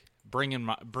like bringing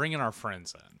our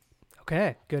friends in.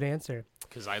 Okay, good answer.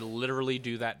 Because I literally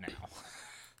do that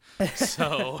now.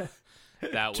 So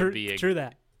that would be true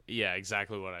that. Yeah,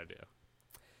 exactly what I do.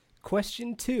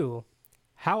 Question 2,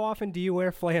 how often do you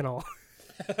wear flannel?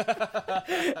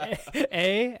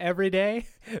 A, every day.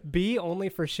 B, only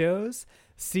for shows.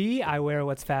 C, I wear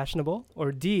what's fashionable.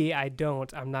 Or D, I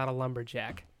don't. I'm not a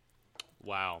lumberjack.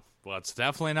 Wow. Well, it's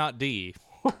definitely not D.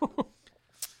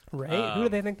 Right? Who do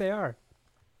they think they are?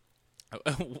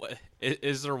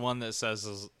 Is there one that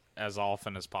says as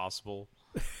often as possible?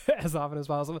 As often as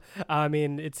possible? I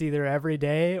mean, it's either every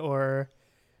day or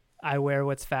I wear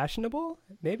what's fashionable.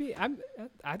 Maybe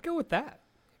I'd go with that.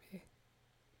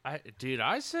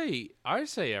 I say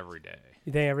every day.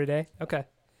 You think every day? Okay.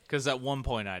 Because at one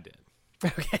point I did.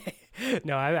 Okay.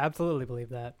 No, I absolutely believe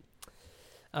that.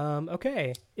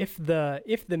 Okay. If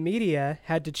the media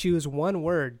had to choose one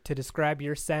word to describe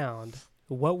your sound,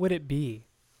 what would it be?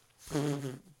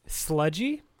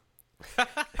 Sludgy?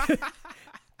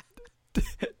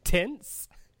 Tense?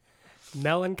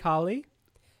 Melancholy?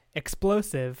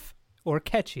 Explosive? Or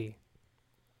catchy?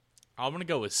 I'm gonna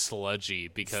go with sludgy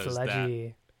because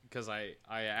Sludgy.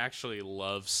 I actually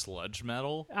love sludge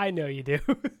metal. I know you do.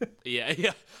 Yeah.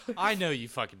 I know you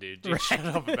fucking do. Dude, Right. shut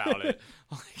up about it.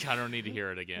 Like, I don't need to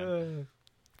hear it again.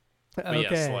 But Okay.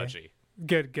 yeah, sludgy.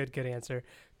 Good answer.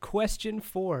 Question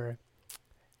 4.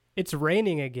 It's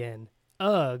raining again.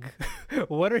 Ugh.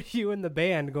 What are you and the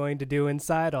band going to do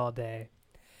inside all day?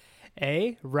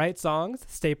 A. Write songs,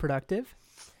 stay productive.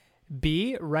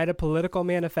 B. Write a political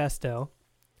manifesto.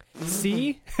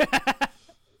 C.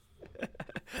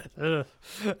 Ugh.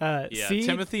 Yeah, C.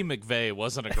 Timothy McVeigh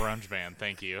wasn't a grunge band.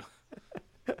 Thank you.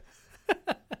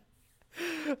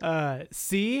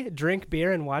 C. Drink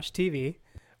beer and watch TV.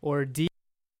 Or D.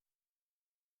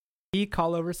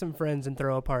 Call over some friends and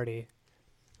throw a party.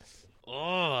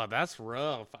 Oh, that's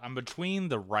rough. I'm between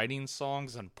the writing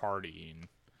songs and partying.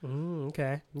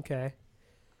 Okay.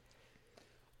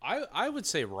 I would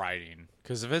say writing,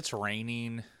 because if it's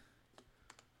raining,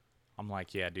 I'm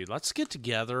like, yeah, dude, let's get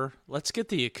together. Let's get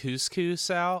the acoustic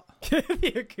out,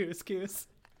 The acoustic.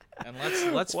 and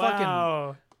let's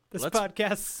Wow. This let's-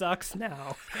 podcast sucks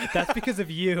now. That's because of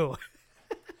you.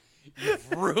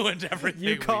 fucking ruined everything.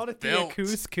 You called we've it the built.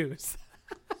 acoustic.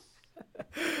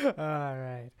 All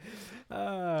right.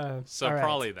 So all right.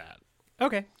 probably that.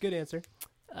 Okay, good answer.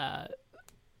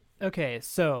 Okay,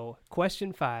 so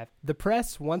question 5. The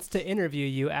press wants to interview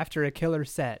you after a killer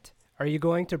set. Are you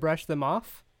going to brush them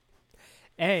off?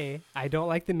 A. I don't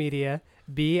like the media.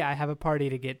 B. I have a party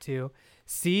to get to.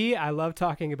 C. I love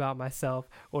talking about myself.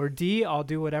 Or D. I'll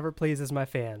do whatever pleases my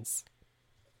fans.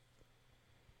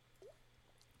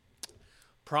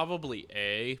 Probably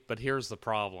A, but here's the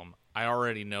problem. I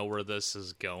already know where this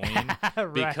is going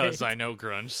because I know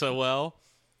grunge so well.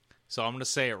 So I'm going to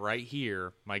say it right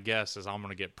here. My guess is I'm going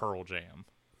to get Pearl Jam.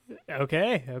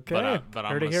 Okay. But I'm Heard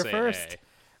going it to here say first. A.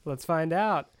 Let's find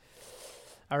out.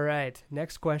 All right,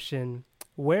 next question.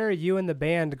 Where are you and the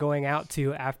band going out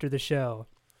to after the show?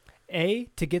 A.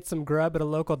 To get some grub at a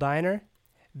local diner.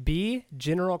 B.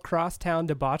 General crosstown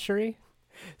debauchery.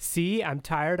 C. I'm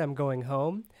tired, I'm going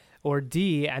home. Or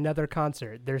D. Another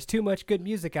concert. There's too much good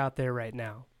music out there right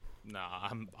now. Nah,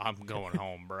 I'm going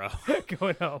home, bro.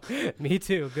 Going home. Me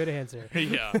too. Good answer.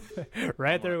 Yeah.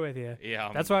 Right there with you. Yeah.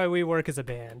 That's why we work as a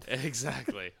band.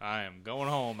 Exactly. I am going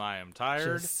home. I am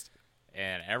tired,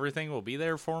 and everything will be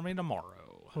there for me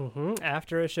tomorrow.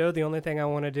 After a show, the only thing I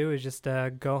want to do is just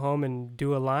go home and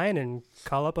do a line and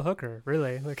call up a hooker.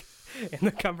 Really, like in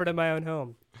the comfort of my own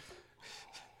home.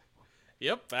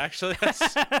 Yep, actually,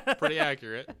 that's pretty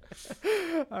accurate.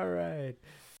 All right.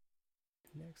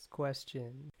 Next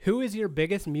question. Who is your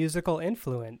biggest musical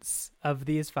influence of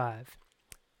these 5?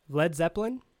 Led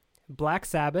Zeppelin, Black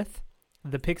Sabbath,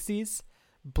 The Pixies,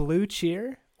 Blue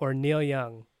Cheer, or Neil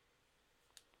Young?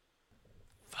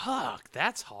 Fuck,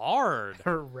 that's hard.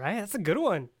 Right, that's a good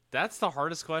one. That's the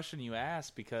hardest question you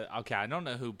asked because, okay, I don't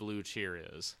know who Blue Cheer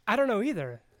is. I don't know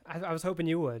either. I was hoping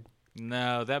you would.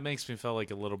 No, that makes me feel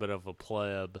like a little bit of a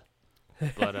pleb.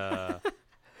 But,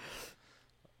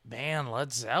 man,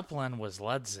 Led Zeppelin was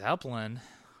Led Zeppelin.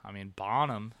 I mean,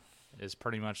 Bonham is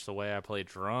pretty much the way I play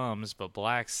drums, but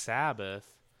Black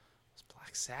Sabbath was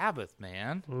Black Sabbath,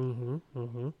 man.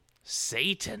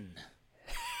 Satan.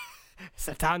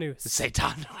 Satanus.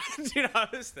 Satan. Dude, I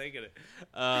was thinking it.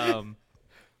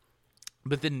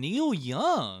 But the Neil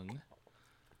Young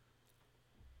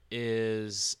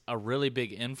is a really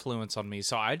big influence on me.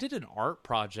 So I did an art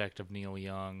project of Neil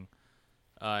Young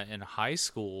in high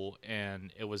school,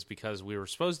 and it was because we were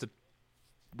supposed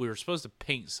to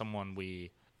paint someone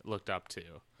we looked up to.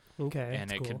 Okay,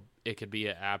 And cool. it could be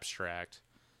an abstract.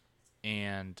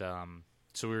 And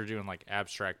so we were doing like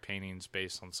abstract paintings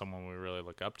based on someone we really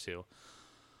look up to.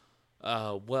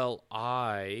 Well,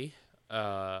 I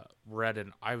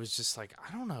I was just like,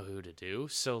 I don't know who to do.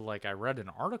 So like I read an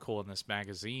article in this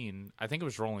magazine. I think it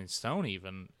was Rolling Stone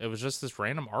even. It was just this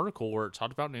random article where it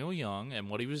talked about Neil Young and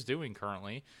what he was doing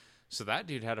currently. So that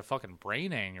dude had a fucking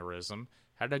brain aneurysm,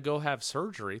 had to go have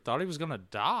surgery, thought he was going to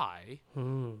die.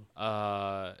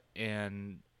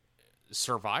 And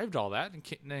survived all that and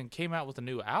then came out with a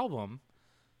new album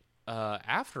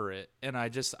after it. And I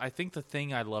think the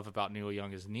thing I love about Neil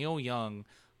Young is Neil Young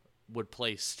would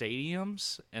play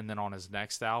stadiums, and then on his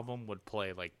next album would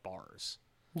play like bars.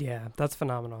 Yeah, that's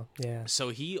phenomenal. Yeah. So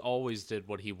he always did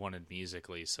what he wanted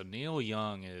musically. So Neil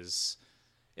Young is,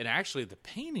 and actually the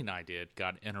painting I did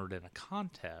got entered in a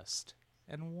contest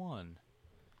and won.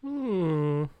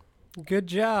 Good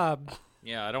job.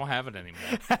 Yeah, I don't have it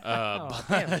anymore.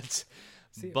 Damn.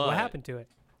 See, but what happened to it?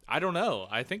 I don't know.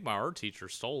 I think my art teacher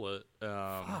stole it.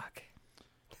 Fuck.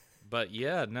 But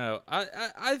yeah, no,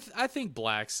 I think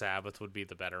Black Sabbath would be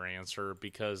the better answer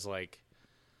because like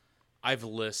I've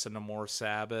listened to more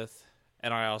Sabbath,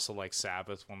 and I also like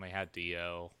Sabbath when they had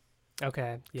Dio.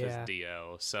 Okay. Yeah.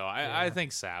 Dio. So I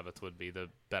think Sabbath would be the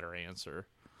better answer.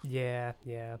 Yeah.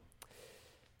 Yeah.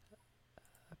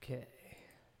 Okay.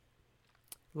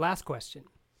 Last question.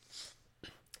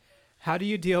 How do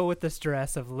you deal with the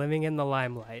stress of living in the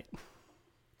limelight?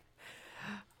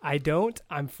 I don't.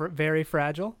 I'm very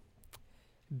fragile.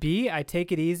 B, I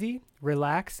take it easy,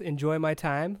 relax, enjoy my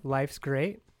time. Life's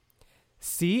great.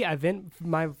 C, I vent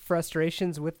my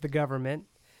frustrations with the government.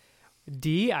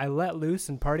 D, I let loose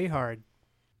and party hard.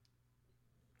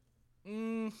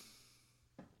 I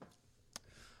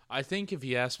think if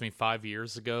you asked me 5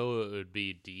 years ago, it would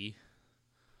be D.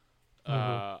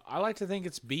 I like to think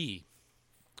it's B.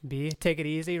 B, take it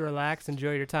easy, relax,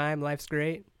 enjoy your time. Life's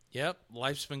great. Yep,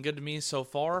 life's been good to me so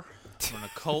far.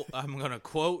 I'm gonna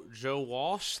quote Joe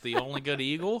Walsh, the only good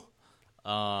Eagle.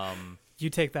 You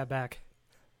take that back.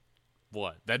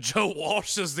 What? That Joe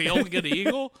Walsh is the only good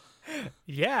Eagle?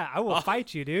 Yeah, I will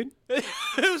fight you, dude.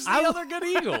 Who's the other good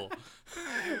Eagle?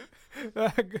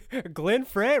 Glenn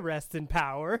Frey, rest in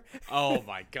power. Oh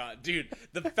my god, dude!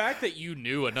 The fact that you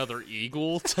knew another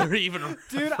Eagle to even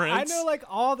Dude, reference. I know like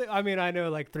I know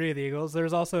like 3 of the Eagles.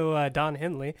 There's also Don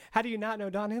Henley. How do you not know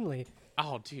Don Henley?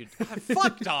 Oh, dude,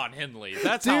 fuck Don Henley.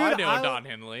 That's Dude, how I know Don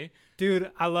Henley. Dude,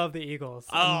 I love the Eagles.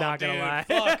 Oh, I'm not gonna dude, lie.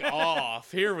 fuck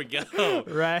off. Here we go.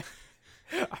 Right.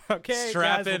 Okay,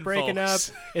 Strap guys, we're in, breaking folks.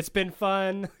 up. It's been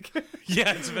fun.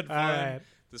 Yeah, it's been fun. All right.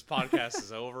 This podcast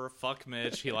is over. Fuck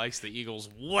Mitch. He likes the Eagles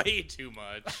way too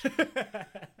much.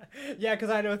 Yeah, because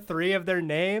I know 3 of their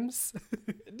names.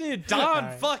 Dude, Don All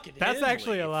right. fucking That's Henley.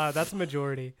 actually a lot. That's a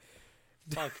majority.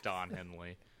 Fuck Don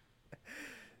Henley.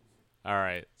 All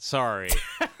right. Sorry.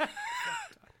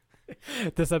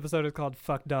 This episode is called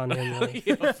Fuck Don Henley.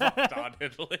 Yeah, fuck Don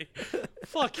Henley.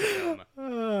 Fuck him.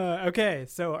 Okay,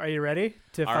 so are you ready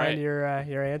to All find right.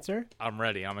 your answer? I'm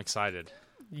ready. I'm excited.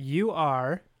 You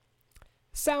are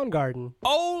Soundgarden.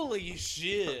 Holy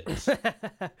shit.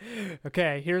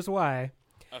 Okay, here's why.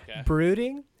 Okay.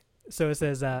 Brooding. So it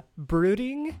says,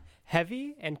 brooding,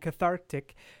 heavy, and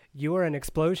cathartic. You are an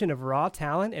explosion of raw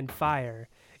talent and fire.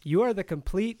 You are the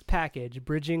complete package,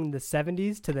 bridging the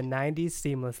 70s to the 90s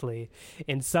seamlessly.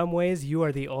 In some ways, you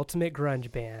are the ultimate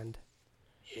grunge band.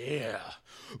 Yeah.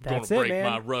 That's Gonna it, break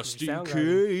man. my rusty You're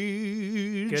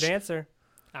cage. Good answer.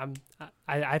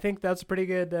 I think that's pretty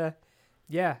good.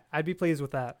 Yeah, I'd be pleased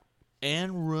with that.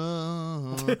 And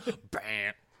run.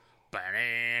 Bam.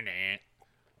 Ba-na-na.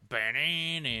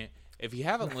 Ba-na-na. If you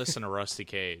haven't listened to Rusty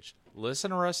Cage, listen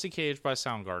to Rusty Cage by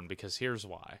Soundgarden, because here's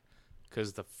why.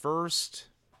 Because the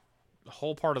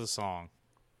whole part of the song,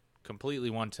 completely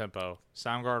one tempo.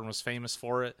 Soundgarden was famous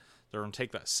for it. They're going to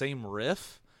take that same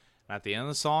riff, and at the end of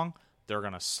the song, they're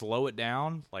going to slow it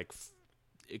down, like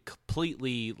it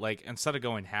completely, like instead of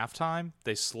going halftime,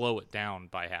 they slow it down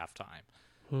by halftime.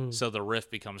 So the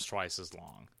riff becomes twice as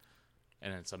long,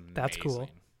 and it's amazing. That's cool.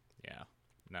 Yeah.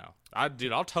 No. I'll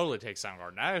totally take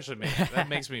Soundgarden. That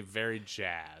makes me very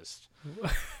jazzed.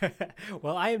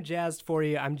 Well, I am jazzed for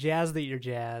you. I'm jazzed that you're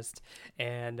jazzed,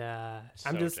 and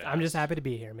I'm just happy to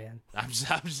be here, man. I'm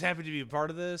just happy to be a part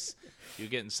of this. You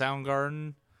getting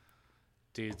Soundgarden,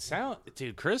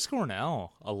 dude. Chris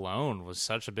Cornell alone was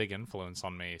such a big influence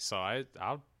on me, so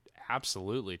I'll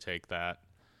absolutely take that.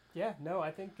 Yeah, no,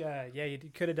 I think you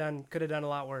could have done a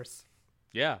lot worse.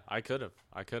 Yeah, I could have.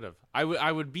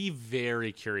 I would be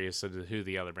very curious as to who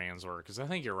the other bands were, because I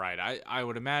think you're right. I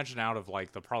would imagine out of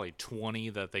like the probably 20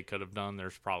 that they could have done,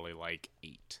 there's probably like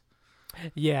 8.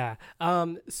 Yeah.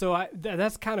 So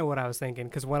that's kind of what I was thinking,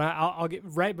 because when I'll get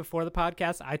right before the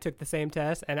podcast, I took the same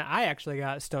test, and I actually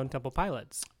got Stone Temple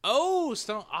Pilots. Oh,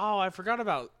 I forgot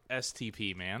about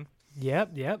STP, man.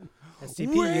 Yep.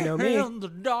 STP, you know me. And the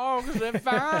dogs that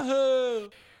find her.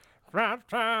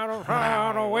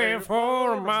 Run away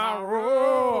from my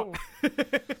road.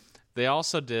 They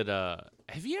also did.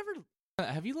 Have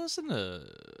you listened to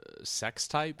Sex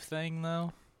Type Thing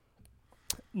though?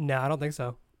 No, I don't think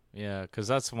so. Yeah, because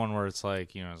that's the one where it's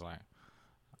like, it's like,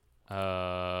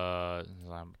 okay,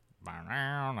 never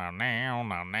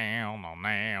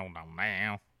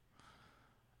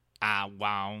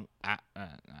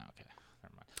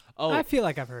mind. Oh, I feel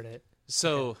like I've heard it.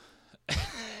 so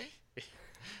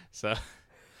So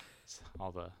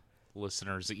all the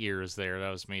listeners' ears there,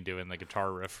 that was me doing the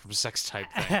guitar riff from Sex Type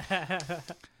thing.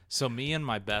 So me and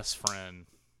my best friend,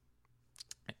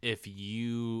 if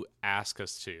you ask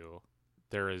us to,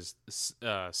 there is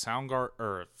Stone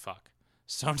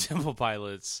Temple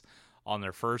Pilots on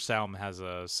their first album has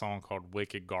a song called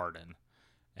Wicked Garden.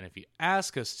 And if you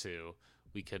ask us to,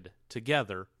 we could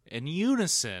together in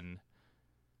unison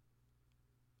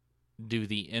do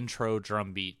the intro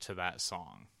drum beat to that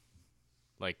song.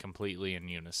 Like completely in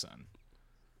unison.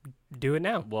 Do it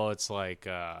now. Well, it's like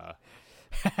yeah,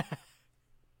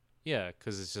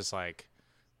 because it's just like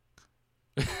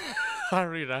I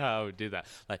don't even know how I would do that.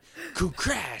 Like coo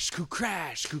crash, coo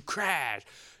crash, coo crash.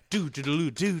 Do diddle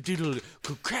do diddle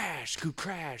coo crash, coo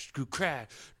crash, coo crash.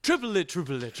 Triple it,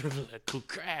 triple it, triple it, coo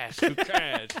crash, coo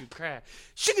crash, coo crash.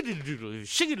 Shiggity doodle,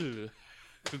 shiggity.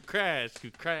 Coo crash, coo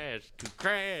crash, coo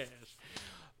crash.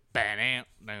 You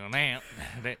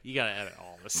gotta edit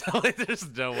all this.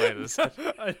 There's no way this.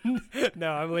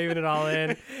 No, I'm leaving it all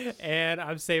in, and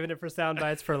I'm saving it for sound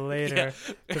bites for later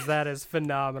because that is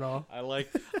phenomenal. I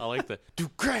like the do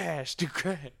crash, do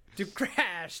crash, do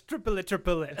crash, triple it,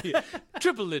 triple it,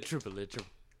 triple it, triple it,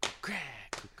 triple crash,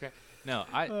 crash. No,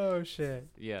 Oh shit.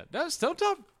 Yeah, no, Stone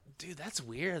Temple. Dude, that's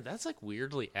weird. That's like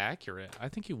weirdly accurate. I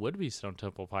think you would be Stone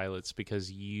Temple Pilots because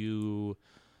you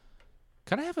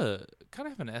kind of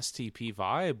have an STP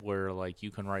vibe where like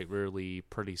you can write really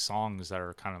pretty songs that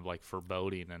are kind of like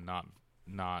foreboding and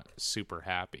not super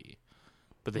happy,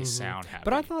 but they sound happy.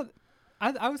 But I thought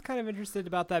I was kind of interested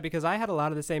about that because I had a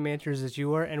lot of the same answers as you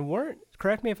were, and weren't,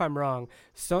 correct me if I'm wrong,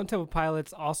 Stone Temple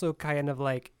Pilots also kind of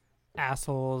like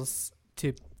assholes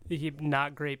to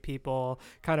not great people,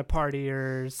 kind of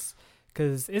partiers,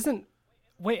 because isn't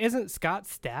Scott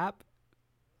Stapp?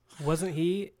 Wasn't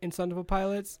he in Stone Temple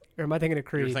Pilots? Or am I thinking of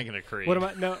Creed? You're thinking of Creed. What am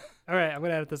I? No. All right, I'm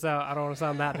going to edit this out. I don't want to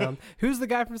sound that dumb. Who's the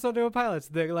guy from Stone Temple Pilots?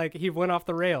 He went off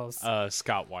the rails.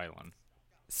 Scott Weiland.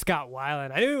 Scott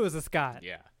Weiland. I knew it was a Scott.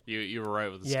 Yeah. You were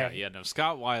right with the Scott. Yeah, no,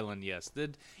 Scott Weiland, yes.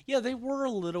 They were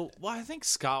a little... Well, I think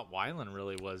Scott Weiland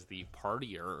really was the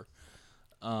partier.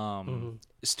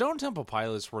 Stone Temple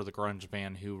Pilots were the grunge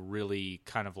band who really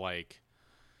kind of like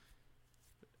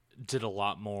did a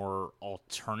lot more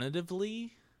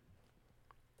alternatively,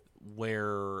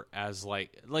 whereas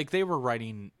like they were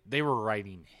writing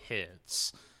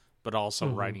hits, but also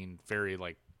writing very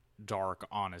like dark,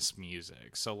 honest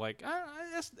music. So like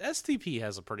STP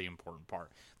has a pretty important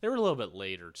part. They were a little bit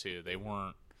later too. They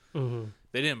weren't.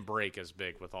 They didn't break as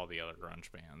big with all the other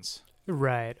grunge bands.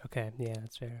 Right. Okay. Yeah,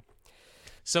 that's fair.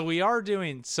 So we are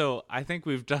doing. So I think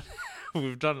we've done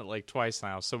it like twice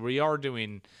now. So we are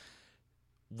doing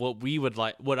what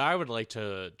I would like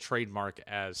to trademark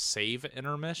as save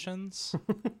intermissions.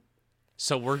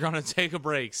 So we're gonna take a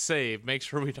break, save, make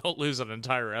sure we don't lose an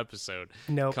entire episode.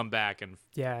 Nope. Come back and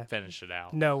finish it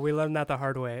out. No, we learned that the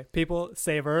hard way. People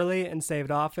save early and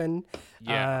saved often.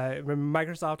 Yeah. Remember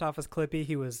Microsoft Office Clippy?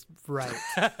 He was right.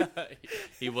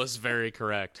 He was very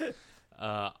correct.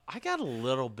 I got a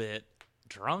little bit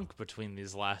drunk between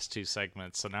these last two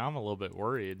segments, so now I'm a little bit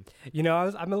worried. You know,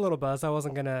 I'm a little buzzed. I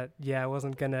wasn't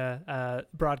gonna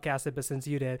broadcast it, but since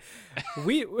you did,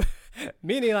 me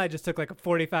and Eli just took like a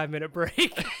 45-minute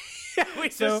break. We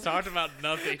just talked about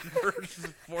nothing for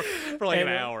like an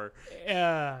hour.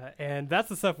 And that's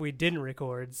the stuff we didn't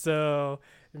record. So,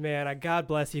 man, God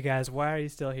bless you guys. Why are you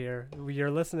still here?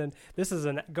 You're listening. This is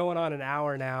going on an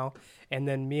hour now, and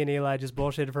then me and Eli just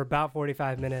bullshitted for about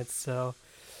 45 minutes. So.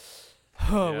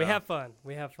 Oh, yeah. We have fun.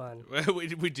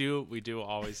 we do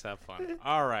always have fun.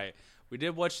 All right. We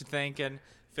did What You Thinking,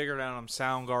 figured out on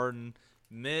Soundgarden.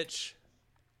 Mitch,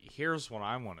 here's what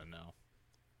I want to know.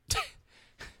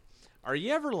 Are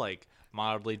you ever like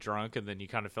mildly drunk and then you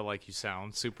kind of feel like you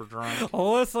sound super drunk?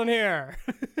 Listen here.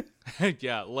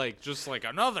 Yeah, like just like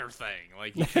another thing.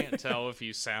 Like you can't tell if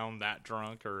you sound that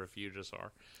drunk or if you just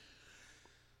are.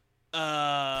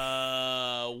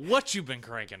 What you been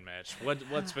cranking, Mitch?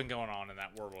 What's been going on in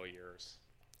that world of yours?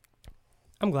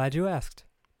 I'm glad you asked.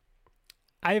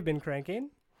 I have been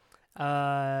cranking.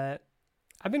 I've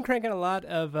been cranking a lot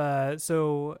of.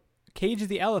 So Cage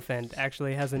the Elephant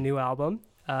actually has a new album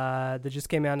that just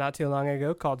came out not too long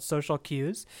ago called Social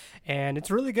Cues, and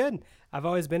it's really good. I've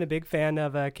always been a big fan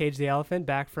of Cage the Elephant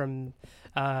back from,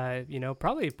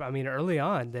 early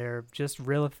on. They're just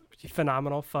real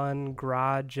phenomenal, fun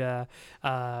garage,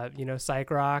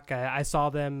 psych rock. I saw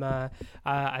them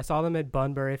at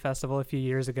Bunbury Festival a few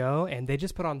years ago, and they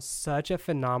just put on such a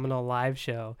phenomenal live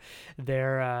show.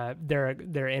 Their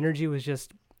energy was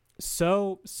just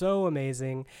so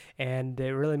amazing, and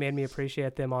it really made me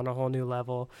appreciate them on a whole new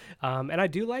level. And I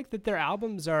do like that their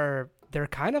albums they're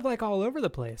kind of like all over the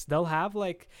place. They'll have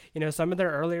like, some of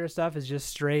their earlier stuff is just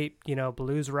straight,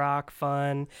 blues rock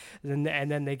fun, and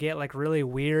then they get like really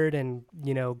weird and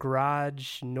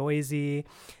garage noisy,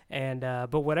 and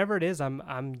but whatever it is,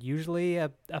 I'm usually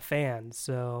a fan.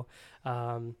 So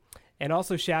and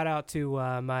also shout out to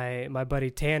my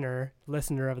buddy Tanner,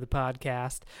 listener of the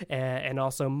podcast, and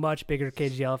also much bigger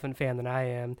Cage the Elephant fan than I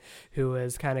am, who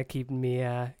is kind of keeping me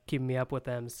up with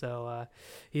them. So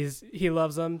he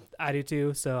loves them, I do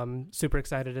too. So I'm super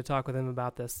excited to talk with him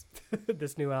about this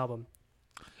this new album.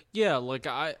 Yeah, like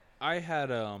I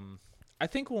had I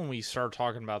think when we started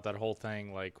talking about that whole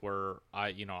thing, like where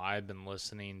I've been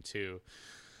listening to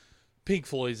Pink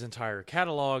Floyd's entire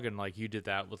catalog, and like you did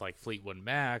that with like Fleetwood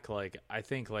Mac. Like I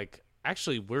think like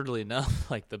actually weirdly enough,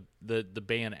 like the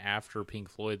band after Pink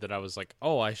Floyd that I was like,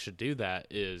 oh, I should do that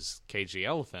is Cage the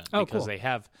Elephant, because cool. they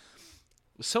have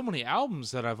so many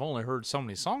albums that I've only heard so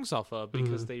many songs off of,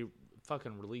 because they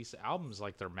fucking release albums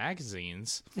like they're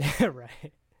magazines.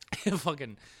 Right. And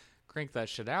fucking crank that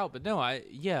shit out. But no,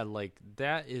 like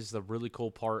that is the really cool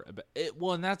part about it.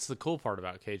 Well, and that's the cool part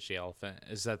about Cage the Elephant,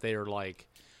 is that they are like,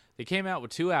 they came out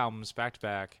with 2 albums back to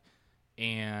back,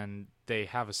 and they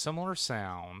have a similar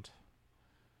sound.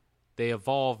 They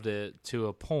evolved it to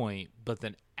a point, but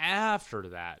then after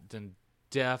that, then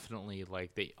definitely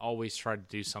like they always try to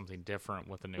do something different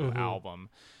with a new album.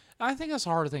 And I think that's a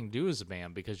hard thing to do as a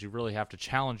band, because you really have to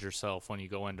challenge yourself when you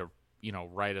go into,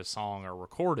 write a song or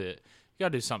record it. You got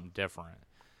to do something different.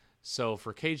 So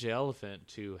for Cage the Elephant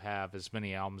to have as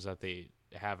many albums that they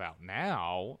have out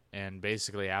now, and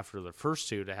basically after the first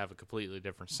 2 to have a completely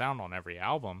different sound on every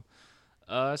album,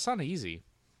 it's not easy.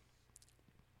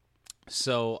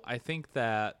 So I think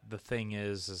that the thing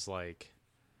is like,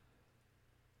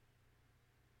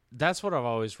 that's what I've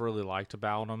always really liked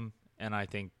about them, and I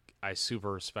think I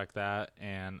super respect that.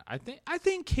 And I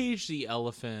think Cage the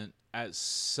Elephant at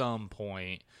some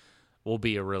point will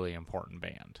be a really important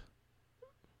band.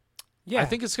 Yeah, I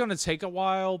think it's going to take a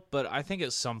while, but I think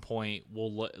at some point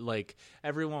we'll like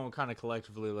everyone will kind of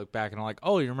collectively look back and like,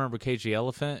 oh, you remember Cage the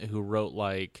Elephant, who wrote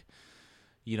like,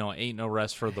 Ain't No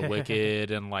Rest for the Wicked,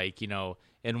 and like,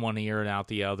 in one ear and out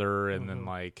the other, and then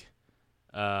like,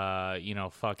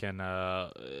 fucking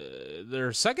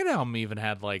their second album even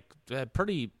had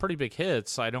pretty big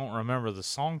hits. I don't remember the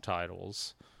song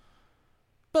titles.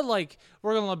 But, like,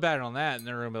 we're going to look back on that, and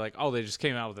they're going to be like, oh, they just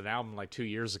came out with an album, 2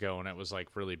 years ago, and it was,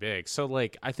 really big. So,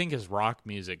 I think as rock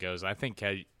music goes, I think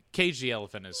Cage the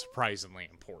Elephant is surprisingly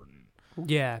important.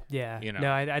 Yeah. No,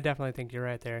 I definitely think you're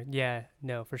right there. Yeah,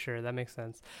 no, for sure. That makes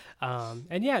sense.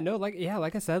 And yeah, no, like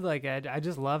I said, I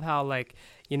just love how,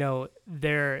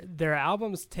 their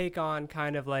albums take on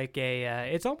kind of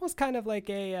it's almost kind of like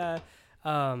a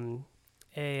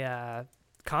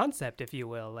concept, if you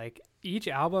will. Like, each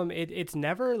album, it's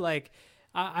never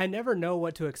I never know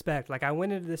what to expect. Like, I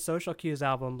went into the Social Cues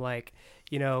album,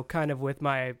 kind of with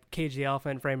my Cage the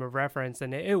Elephant frame of reference,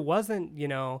 and it wasn't,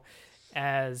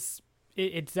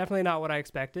 it's definitely not what I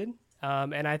expected.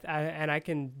 And I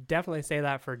can definitely say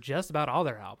that for just about all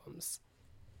their albums.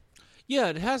 Yeah,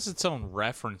 it has its own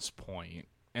reference point,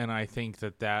 and I think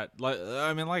that like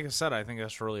I said, I think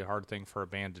that's a really hard thing for a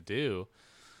band to do,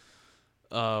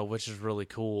 which is really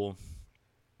cool.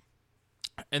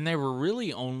 And they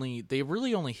really only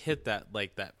hit that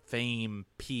that fame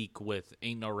peak with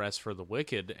Ain't No Rest for the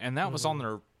Wicked, and that was on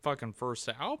their fucking first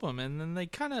album. And then they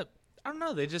kind of, I don't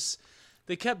know,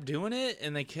 they kept doing it,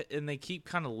 and they keep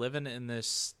kind of living in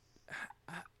this,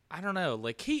 I don't know,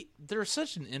 they're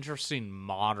such an interesting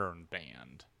modern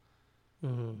band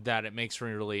that it makes me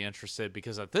really interested,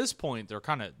 because at this point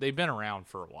they've been around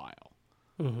for a while.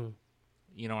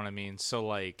 You know what I mean?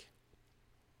 So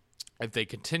if they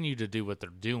continue to do what they're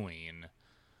doing,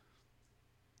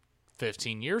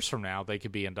 15 years from now, they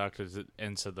could be inducted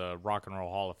into the Rock and Roll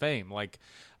Hall of Fame.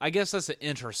 I guess that's the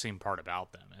interesting part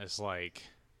about them. It's I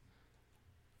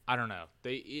don't know.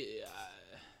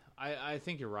 I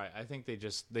think you're right. I think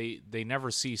they never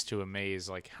cease to amaze,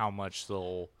 how much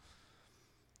they'll,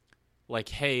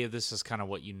 hey, this is kind of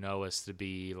what you know us to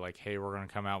be. Hey, we're going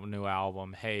to come out with a new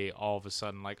album. Hey, all of a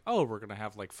sudden, oh, we're going to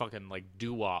have fucking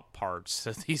doo-wop parts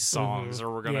to these songs,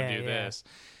 or we're going to do this.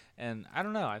 And I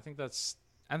don't know. I think that's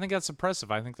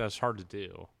impressive. I think that's hard to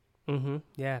do.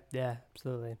 Yeah,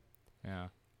 absolutely. Yeah.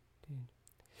 Dude.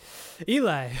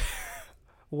 Eli,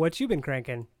 what you been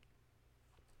cranking?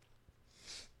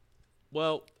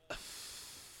 Well,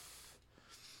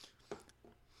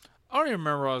 I don't even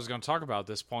remember what I was going to talk about at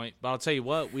this point, but I'll tell you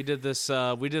what, we did this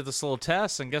little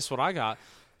test, and guess what I got?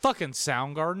 Fucking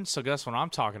Soundgarden. So guess what I'm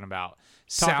talking about?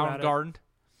 Talk about it. Soundgarden.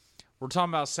 We're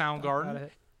talking about Talk about Soundgarden.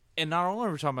 it. And not only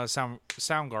are we talking about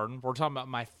Soundgarden, we're talking about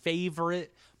my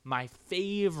favorite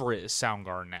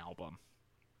Soundgarden album.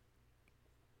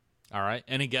 All right.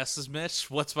 Any guesses, Mitch?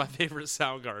 What's my favorite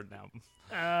Soundgarden album?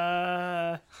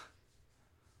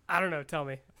 I don't know. Tell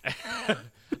me.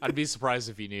 I'd be surprised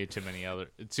if you knew too many of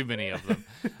them.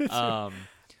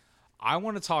 I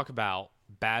want to talk about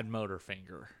Bad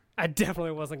Motorfinger. I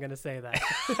definitely wasn't going to say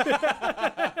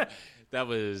that. That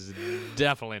was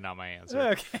definitely not my answer.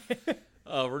 Okay.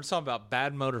 We're talking about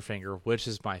Bad Motorfinger, which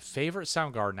is my favorite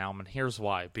Soundgarden album, and here's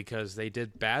why. Because they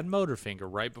did Bad Motorfinger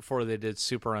right before they did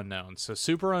Super Unknown. So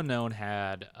Super Unknown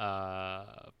had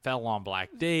Fell on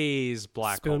Black Days,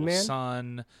 Black Spoon Hole Man?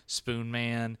 Sun, Spoon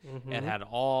Man. It had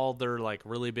all their like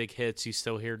really big hits you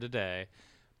still hear today.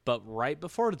 But right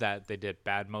before that, they did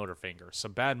Bad Motorfinger. So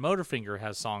Bad Motorfinger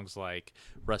has songs like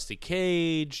Rusty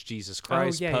Cage, Jesus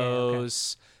Christ yeah,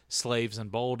 Pose, Slaves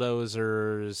and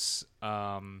Bulldozers,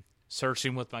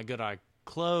 Searching with My Good Eye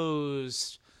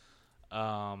Closed,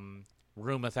 Room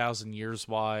 1,000 Years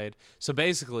Wide. So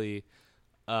basically,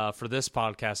 for this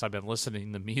podcast, I've been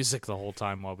listening to music the whole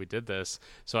time while we did this.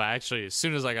 So actually, as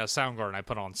soon as I got Soundgarden, I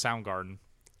put on Soundgarden,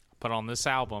 put on this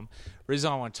album.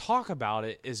 Reason I want to talk about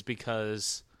it is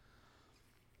because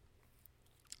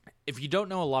if you don't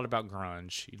know a lot about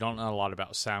grunge, you don't know a lot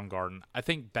about Soundgarden, I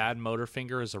think Bad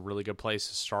Motorfinger is a really good place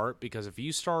to start, because if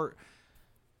you start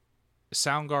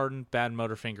Soundgarden, Bad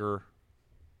Motorfinger,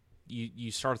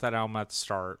 you start that album at the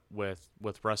start with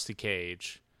Rusty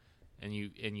Cage, and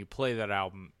you play that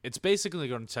album, it's basically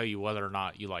going to tell you whether or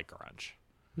not you like grunge.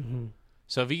 Mm-hmm.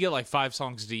 So if you get like 5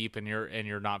 songs deep and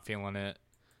you're not feeling it,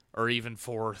 or even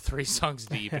 3 songs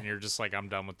deep and you're just like, I'm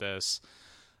done with this,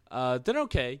 then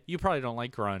okay, you probably don't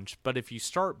like grunge. But if you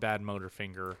start Bad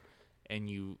Motorfinger and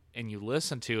you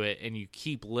listen to it and you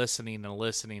keep listening and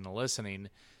listening and listening,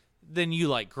 then you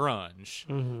like grunge.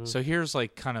 Mm-hmm. So here's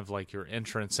like kind of like your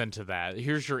entrance into that.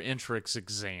 Here's your entrance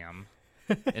exam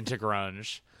into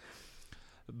grunge.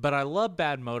 But I love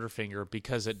Bad Motorfinger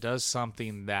because it does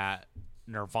something that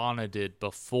Nirvana did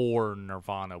before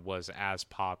Nirvana was as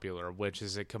popular, which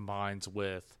is it combines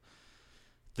with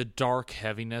the dark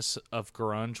heaviness of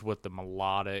grunge with the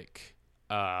melodic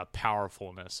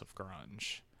powerfulness of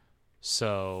grunge.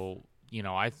 So, you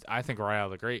know, I think right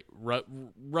out of the gate,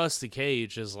 Rusty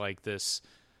Cage is like this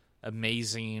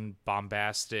amazing,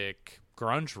 bombastic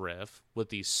grunge riff with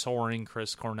these soaring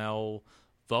Chris Cornell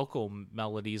vocal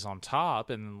melodies on top.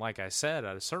 And like I said,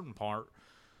 at a certain part,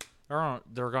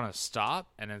 they're going to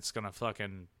stop and it's going to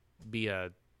fucking be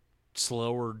a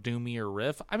slower, doomier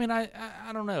riff. I mean, I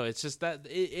don't know. It's just that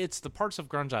it's the parts of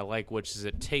grunge I like, which is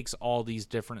it takes all these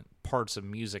different parts of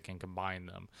music and combine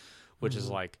them, which is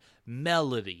like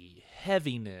melody,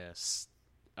 heaviness,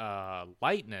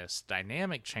 lightness,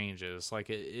 dynamic changes. Like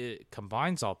it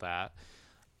combines all that,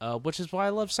 which is why I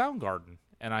love Soundgarden.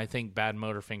 And I think Bad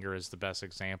Motorfinger is the best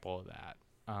example of that.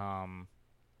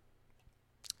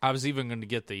 I was even going to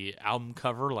get the album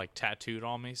cover like tattooed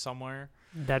on me somewhere.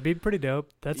 That'd be pretty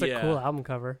dope. That's a cool album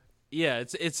cover. Yeah,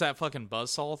 it's that fucking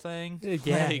buzzsaw thing.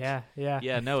 Yeah, Like, yeah.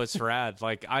 Yeah, no, it's rad.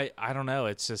 Like I don't know.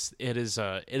 It's just it is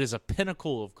a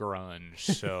pinnacle of grunge.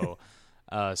 So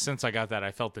since I got that,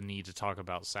 I felt the need to talk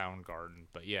about Soundgarden.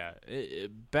 But yeah,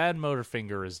 Bad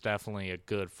Motorfinger is definitely a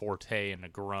good forte into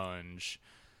grunge.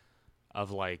 Of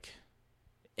like,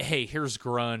 hey, here's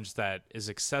grunge that is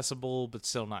accessible but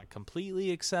still not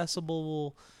completely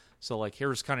accessible. So like,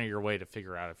 here's kind of your way to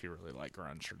figure out if you really like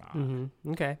grunge or not.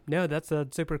 Mm-hmm. Okay. No, that's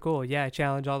super cool. Yeah, I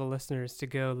challenge all the listeners to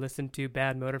go listen to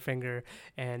Bad Motorfinger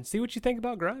and see what you think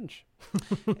about grunge.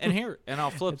 And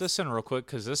I'll flip this in real quick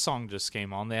because this song just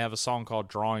came on. They have a song called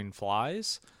Drawing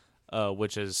Flies,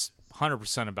 which is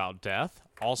 100% about death.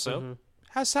 Also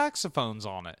has saxophones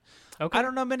on it. Okay. I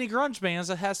don't know many grunge bands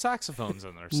that has saxophones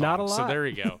in their songs. Not a lot. So there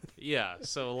you go. Yeah.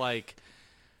 So like,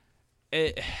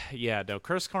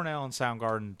 Chris Cornell and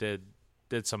Soundgarden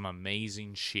did some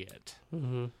amazing shit.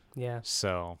 Mm-hmm. Yeah.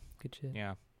 So Good shit.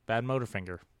 yeah, Bad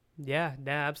Motorfinger. Yeah.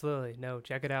 No, absolutely. No,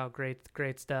 check it out.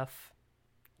 Great stuff.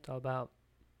 It's all about.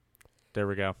 There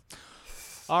we go.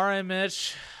 All right,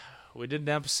 Mitch. We did an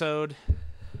episode.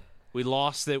 We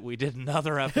lost it. We did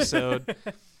another episode.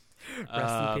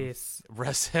 Rest in peace.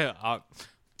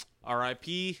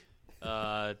 R.I.P.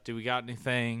 Do we got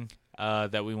anything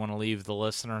that we want to leave the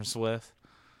listeners with?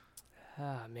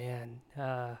 Oh, man.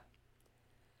 I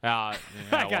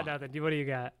I got nothing. What do you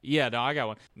got? Yeah, no, I got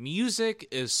one. Music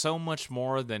is so much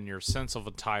more than your sense of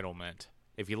entitlement.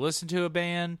 If you listen to a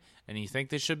band and you think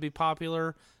they should be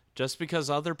popular, just because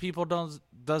other people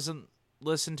doesn't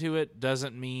listen to it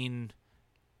doesn't mean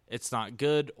it's not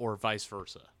good, or vice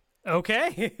versa.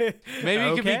 Okay.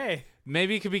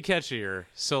 Maybe it could be catchier.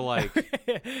 So like,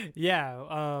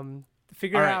 yeah.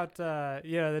 Figure All right. out.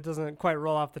 That doesn't quite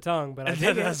roll off the tongue, but I that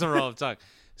dig it. doesn't roll off the tongue.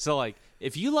 So like,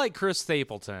 if you like Chris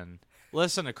Stapleton,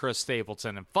 listen to Chris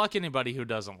Stapleton, and fuck anybody who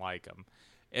doesn't like him.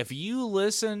 If you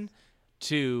listen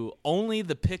to only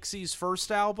the Pixies'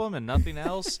 first album and nothing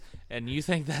else, and you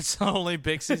think that's the only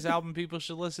Pixies album people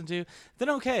should listen to, then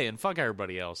okay, and fuck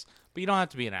everybody else. But you don't have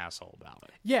to be an asshole about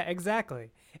it. Yeah,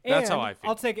 exactly. That's And how I feel.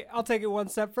 I'll take it one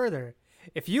step further.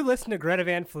 If you listen to Greta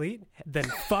Van Fleet, then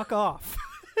fuck off.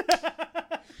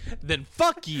 Then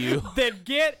fuck you. Then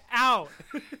get out.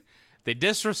 They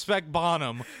disrespect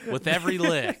Bonham with every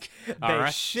lick. All They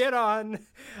right. shit on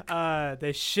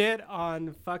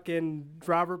fucking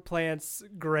Robert Plant's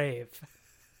grave.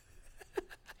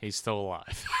 He's still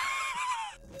alive.